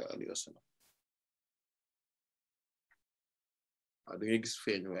sallallahu alayhi wa sallam waaw da ngay gis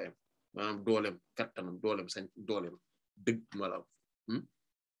feeñuwaayam maanaam dooleem kattanam dooleem dëgg malaam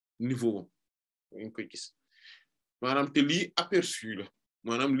niveau bam dañ koy gis maanaam te lii aperçu la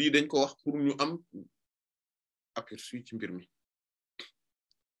maanaam lii dañ ko wax pour ñu am aperçu ci mbir mi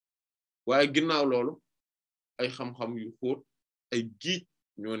waaye ginnaaw loolu ay xam-xam yu xóot ay géej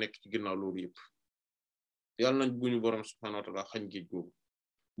ñoo nekk ci ginnaaw loolu yëpp yàlla nañ buñu boroom subhaanahu wa ta'aala xañ géej googu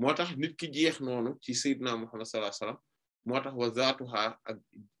moo tax nit ki jeex noonu ci sayyidina Muhammad sallallahu alayhi wasallam moo tax wa zaatuha ak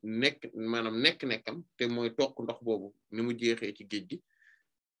maanaam nekk-nekkam te mooy toq ndox boobu ni mu jeexee ci géej gi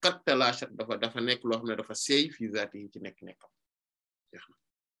kat talaashat dafa nekk loo xam ne dafa seey fi zaati yi ci nekk-nekkam jeex na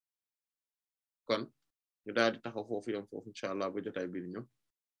kon ñu daal di taxaw foofu yam foofu incha allah ba jotaay bi di ñëw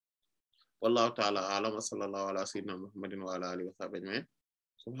wallahu ta'ala a'lam wa sallallahu ala sayyidina Muhammadin wa ala alihi wa sahbihi ajma'in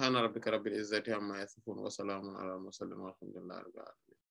subhana rabbika rabbil izzati amma yasifun wa salamun ala al mursalin walhamdulillahi rabbil alamin